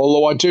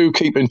 although I do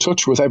keep in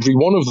touch with every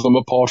one of them,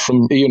 apart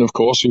from Ian, of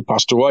course, who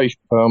passed away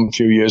a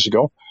few years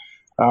ago.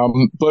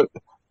 But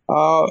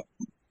I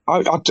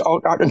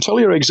can tell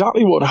you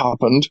exactly what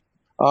happened.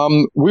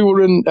 We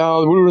were in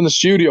the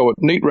studio at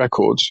Neat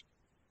Records,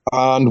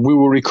 and we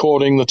were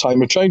recording the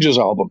Time of Changes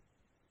album.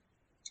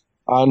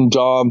 And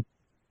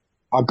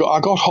I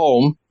got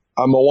home,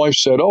 and my wife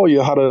said, "Oh,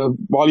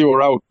 while you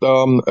were out,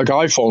 a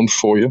guy phoned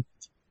for you."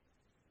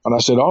 And I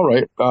said, "All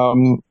right,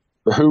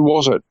 who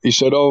was it?" He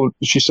said,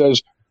 she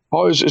says,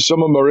 it's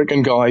some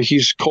American guy.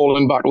 He's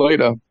calling back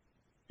later.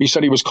 He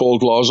said he was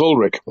called Lars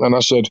Ulrich. And I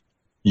said,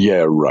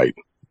 "Yeah, right."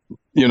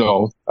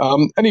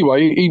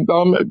 Anyway, he,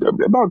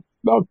 about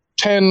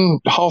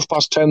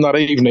 10:30 that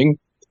evening,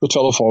 the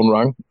telephone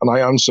rang, and I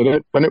answered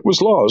it, and it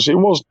was Lars.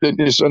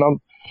 And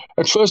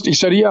at first he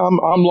said, "Yeah, I'm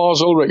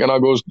Lars Ulrich," and I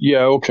goes,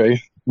 "Yeah, okay,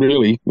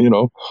 really, And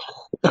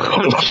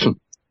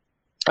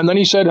then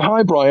he said,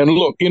 "Hi, Brian.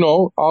 Look,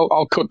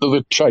 I'll cut to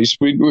the chase.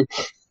 We're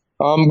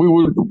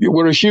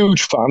a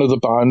huge fan of the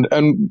band,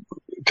 and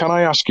can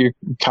I ask you,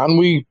 can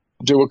we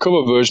do a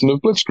cover version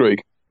of Blitzkrieg?"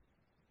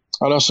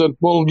 And I said,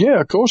 "Well,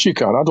 yeah, of course you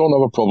can. I don't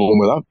have a problem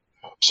with that."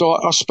 So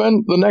I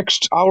spent the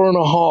next hour and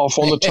a half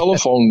on the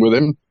telephone with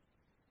him,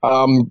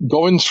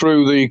 going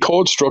through the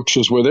chord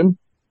structures with him,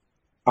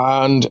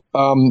 and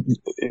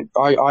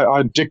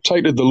I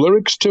dictated the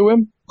lyrics to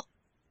him,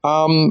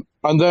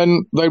 and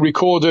then they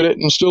recorded it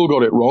and still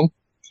got it wrong.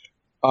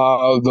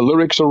 The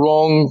lyrics are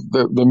wrong,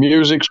 the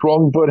music's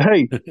wrong, but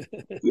hey,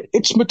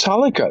 it's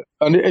Metallica,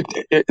 and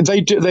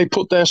they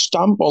put their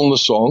stamp on the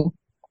song,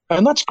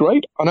 and that's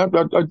great, and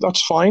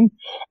that's fine.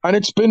 And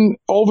it's been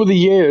over the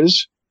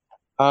years.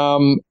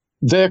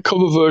 Their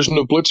cover version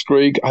of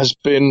Blitzkrieg has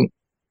been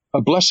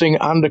a blessing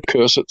and a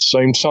curse at the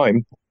same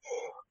time,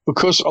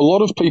 because a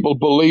lot of people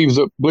believe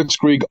that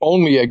Blitzkrieg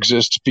only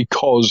exists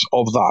because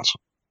of that.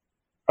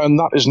 And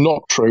that is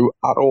not true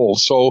at all.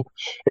 So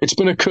it's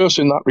been a curse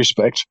in that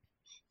respect.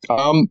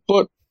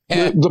 But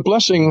the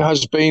blessing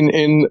has been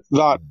in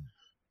that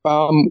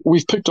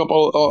we've picked up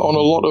on a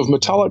lot of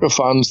Metallica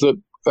fans that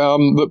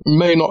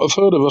may not have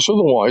heard of us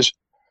otherwise,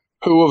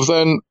 who have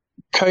then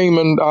came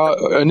and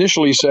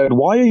initially said,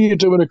 "Why are you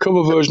doing a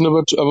cover version of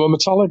a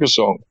Metallica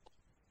song?"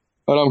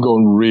 And I'm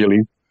going,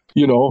 "Really?"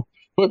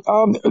 But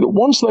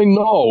once they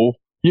know,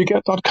 you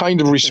get that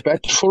kind of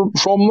respect from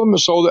them.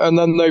 And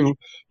then they've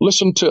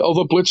listened to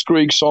other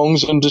Blitzkrieg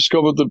songs and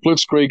discovered that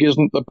Blitzkrieg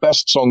isn't the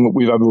best song that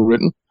we've ever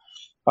written,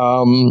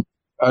 and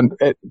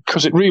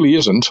because it really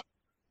isn't.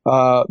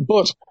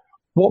 But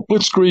what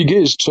Blitzkrieg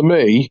is to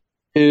me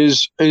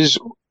is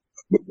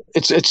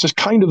it's a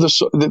kind of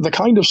the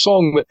kind of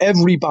song that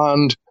every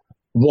band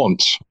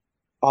wants,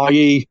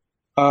 i.e.,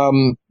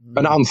 an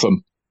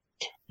anthem.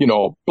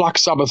 Black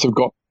Sabbath have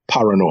got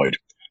Paranoid.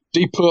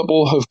 Deep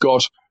Purple have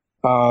got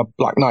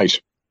Black Knight.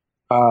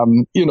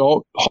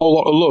 Whole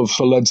Lot of Love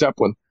for Led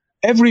Zeppelin.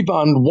 Every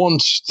band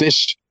wants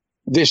this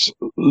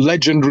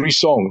legendary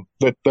song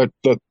that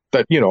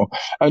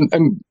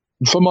and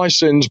for my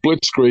sins,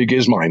 Blitzkrieg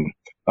is mine.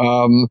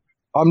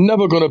 I'm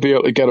never going to be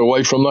able to get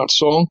away from that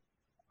song.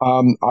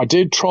 I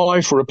did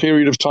try for a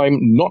period of time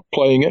not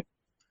playing it,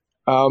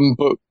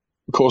 but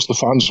of course the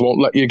fans won't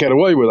let you get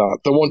away with that.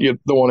 They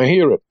want to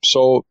hear it.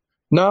 So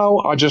now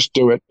I just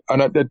do it,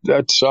 and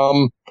it's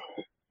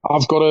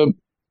I've got a.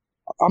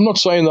 I'm not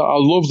saying that I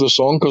love the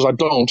song, because I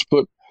don't,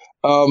 but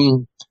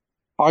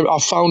I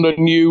found a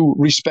new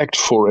respect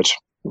for it.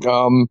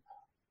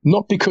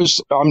 Not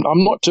because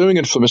I'm not doing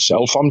it for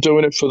myself. I'm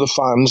doing it for the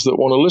fans that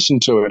want to listen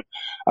to it.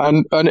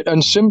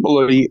 And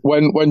simply,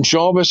 when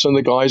Jarvis and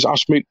the guys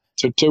asked me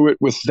to do it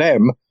with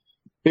them,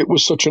 it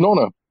was such an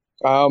honor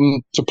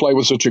to play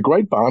with such a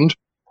great band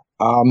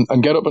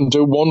and get up and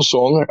do one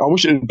song. I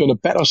wish it had been a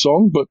better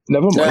song, but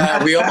never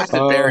mind. We almost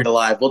did Buried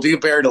Alive. We'll do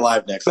Buried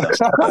Alive next time.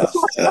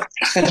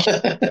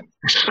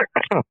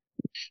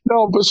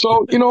 No, but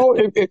so,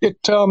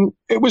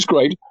 it was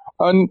great.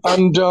 And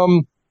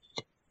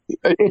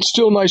it's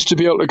still nice to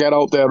be able to get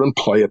out there and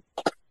play it.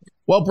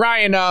 Well,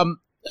 Brian,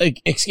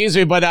 excuse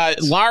me,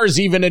 but Lars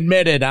even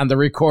admitted on the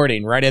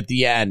recording right at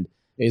the end,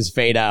 his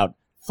fade out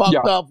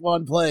fucked up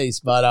one place,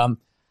 but I'm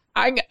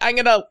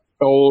gonna.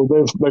 Oh,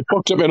 they've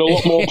fucked up in a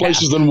lot more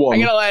places than one.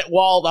 I'm gonna let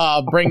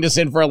Walt bring this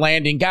in for a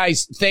landing,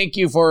 guys. Thank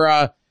you for.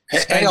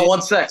 Hang on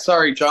one sec.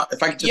 Sorry, John.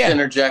 If I could just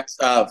interject.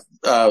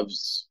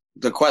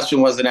 The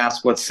question wasn't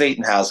asked what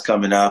Satan has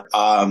coming up.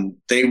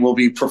 They will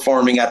be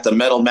performing at the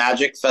Metal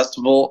Magic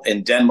Festival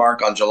in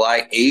Denmark on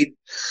July 8th.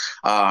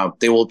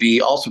 They will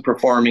be also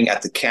performing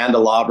at the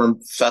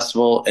Candelabrum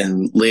Festival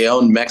in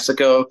Leon,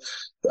 Mexico,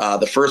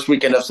 the first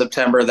weekend of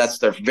September. That's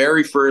their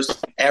very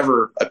first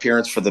ever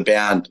appearance for the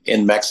band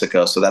in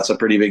Mexico. So that's a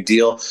pretty big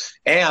deal.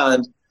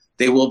 And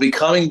they will be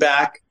coming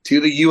back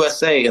to the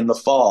USA in the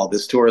fall.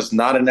 This tour is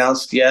not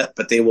announced yet,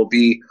 but they will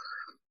be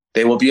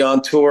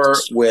on tour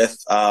with,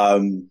 I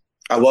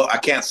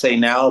can't say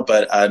now,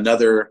 but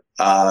another,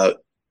 a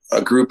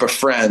group of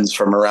friends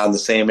from around the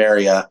same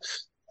area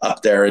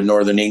up there in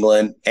Northern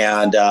England,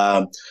 and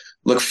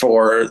look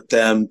for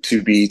them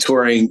to be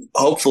touring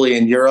hopefully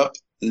in Europe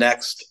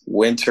next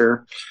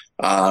winter.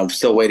 I'm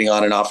still waiting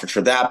on an offer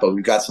for that, but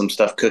we've got some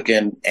stuff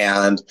cooking.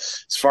 And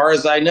as far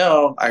as I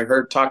know, I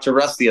talked to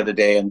Russ the other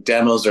day, and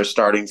demos are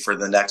starting for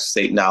the next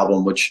Satan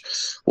album, which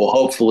will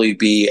hopefully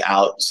be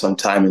out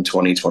sometime in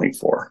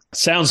 2024.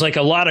 Sounds like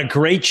a lot of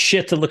great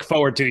shit to look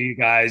forward to, you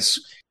guys.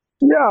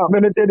 Yeah, I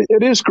mean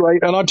it is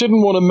great, and I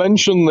didn't want to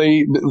mention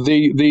the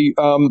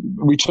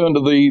return to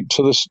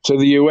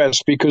the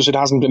US because it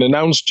hasn't been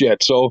announced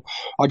yet. So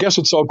I guess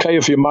it's okay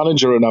if your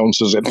manager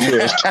announces it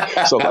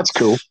first. So that's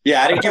cool.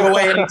 Yeah, I didn't give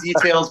away any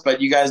details,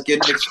 but you guys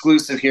get an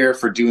exclusive here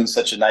for doing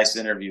such a nice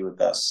interview with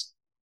us.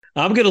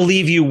 I'm going to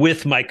leave you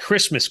with my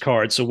Christmas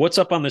card. So what's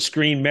up on the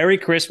screen? Merry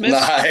Christmas.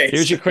 Nice.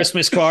 Here's your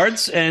Christmas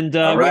cards, and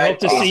right, we hope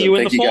to see you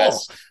in the fall.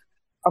 Guys.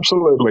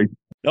 Absolutely.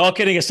 All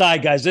kidding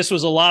aside, guys, this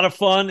was a lot of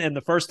fun, and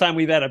the first time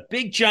we've had a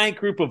big, giant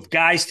group of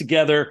guys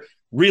together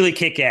really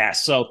kick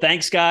ass. So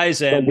thanks,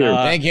 guys. And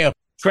thank you.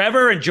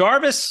 Trevor and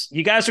Jarvis,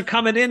 you guys are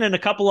coming in a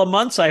couple of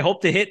months. I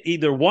hope to hit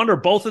either one or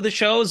both of the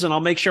shows, and I'll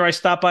make sure I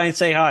stop by and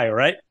say hi, all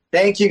right?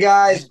 Thank you,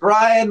 guys.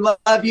 Brian,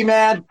 love you,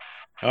 man.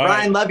 All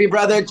Brian, love you,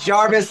 brother.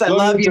 Jarvis, I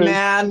love you,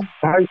 man.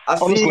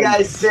 I'll see you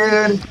guys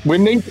soon.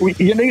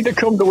 You need to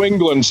come to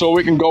England so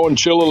we can go and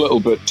chill a little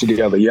bit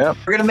together, yeah?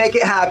 We're going to make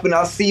it happen.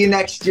 I'll see you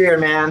next year,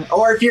 man.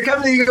 Or if you're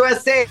coming to the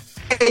USA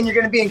and you're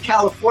going to be in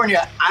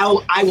California,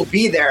 I will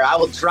be there. I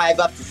will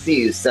drive up to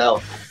see you.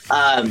 So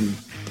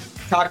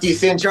talk to you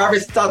soon.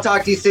 Jarvis, I'll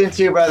talk to you soon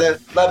too, brother.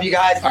 Love you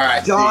guys. All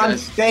right. Don,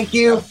 thank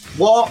you.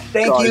 Walt,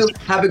 thank you.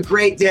 Have a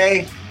great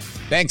day.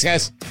 Thanks,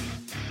 guys.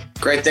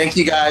 Great. Thank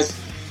you, guys.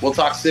 We'll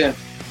talk soon.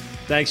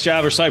 Thanks,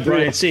 Jarvis. Hi,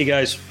 Brian. See you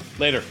guys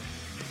later.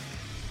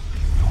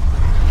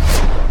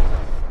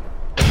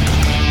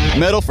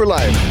 Metal for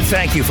Life.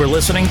 Thank you for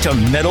listening to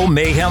Metal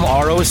Mayhem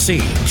ROC.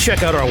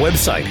 Check out our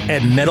website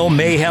at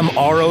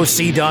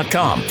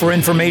metalmayhemroc.com for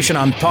information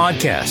on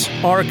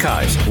podcasts,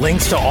 archives,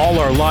 links to all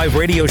our live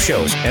radio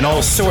shows, and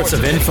all sorts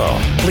of info.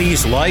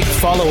 Please like,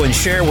 follow, and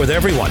share with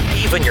everyone,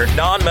 even your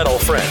non-metal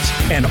friends.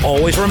 And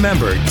always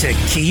remember to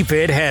keep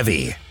it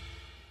heavy.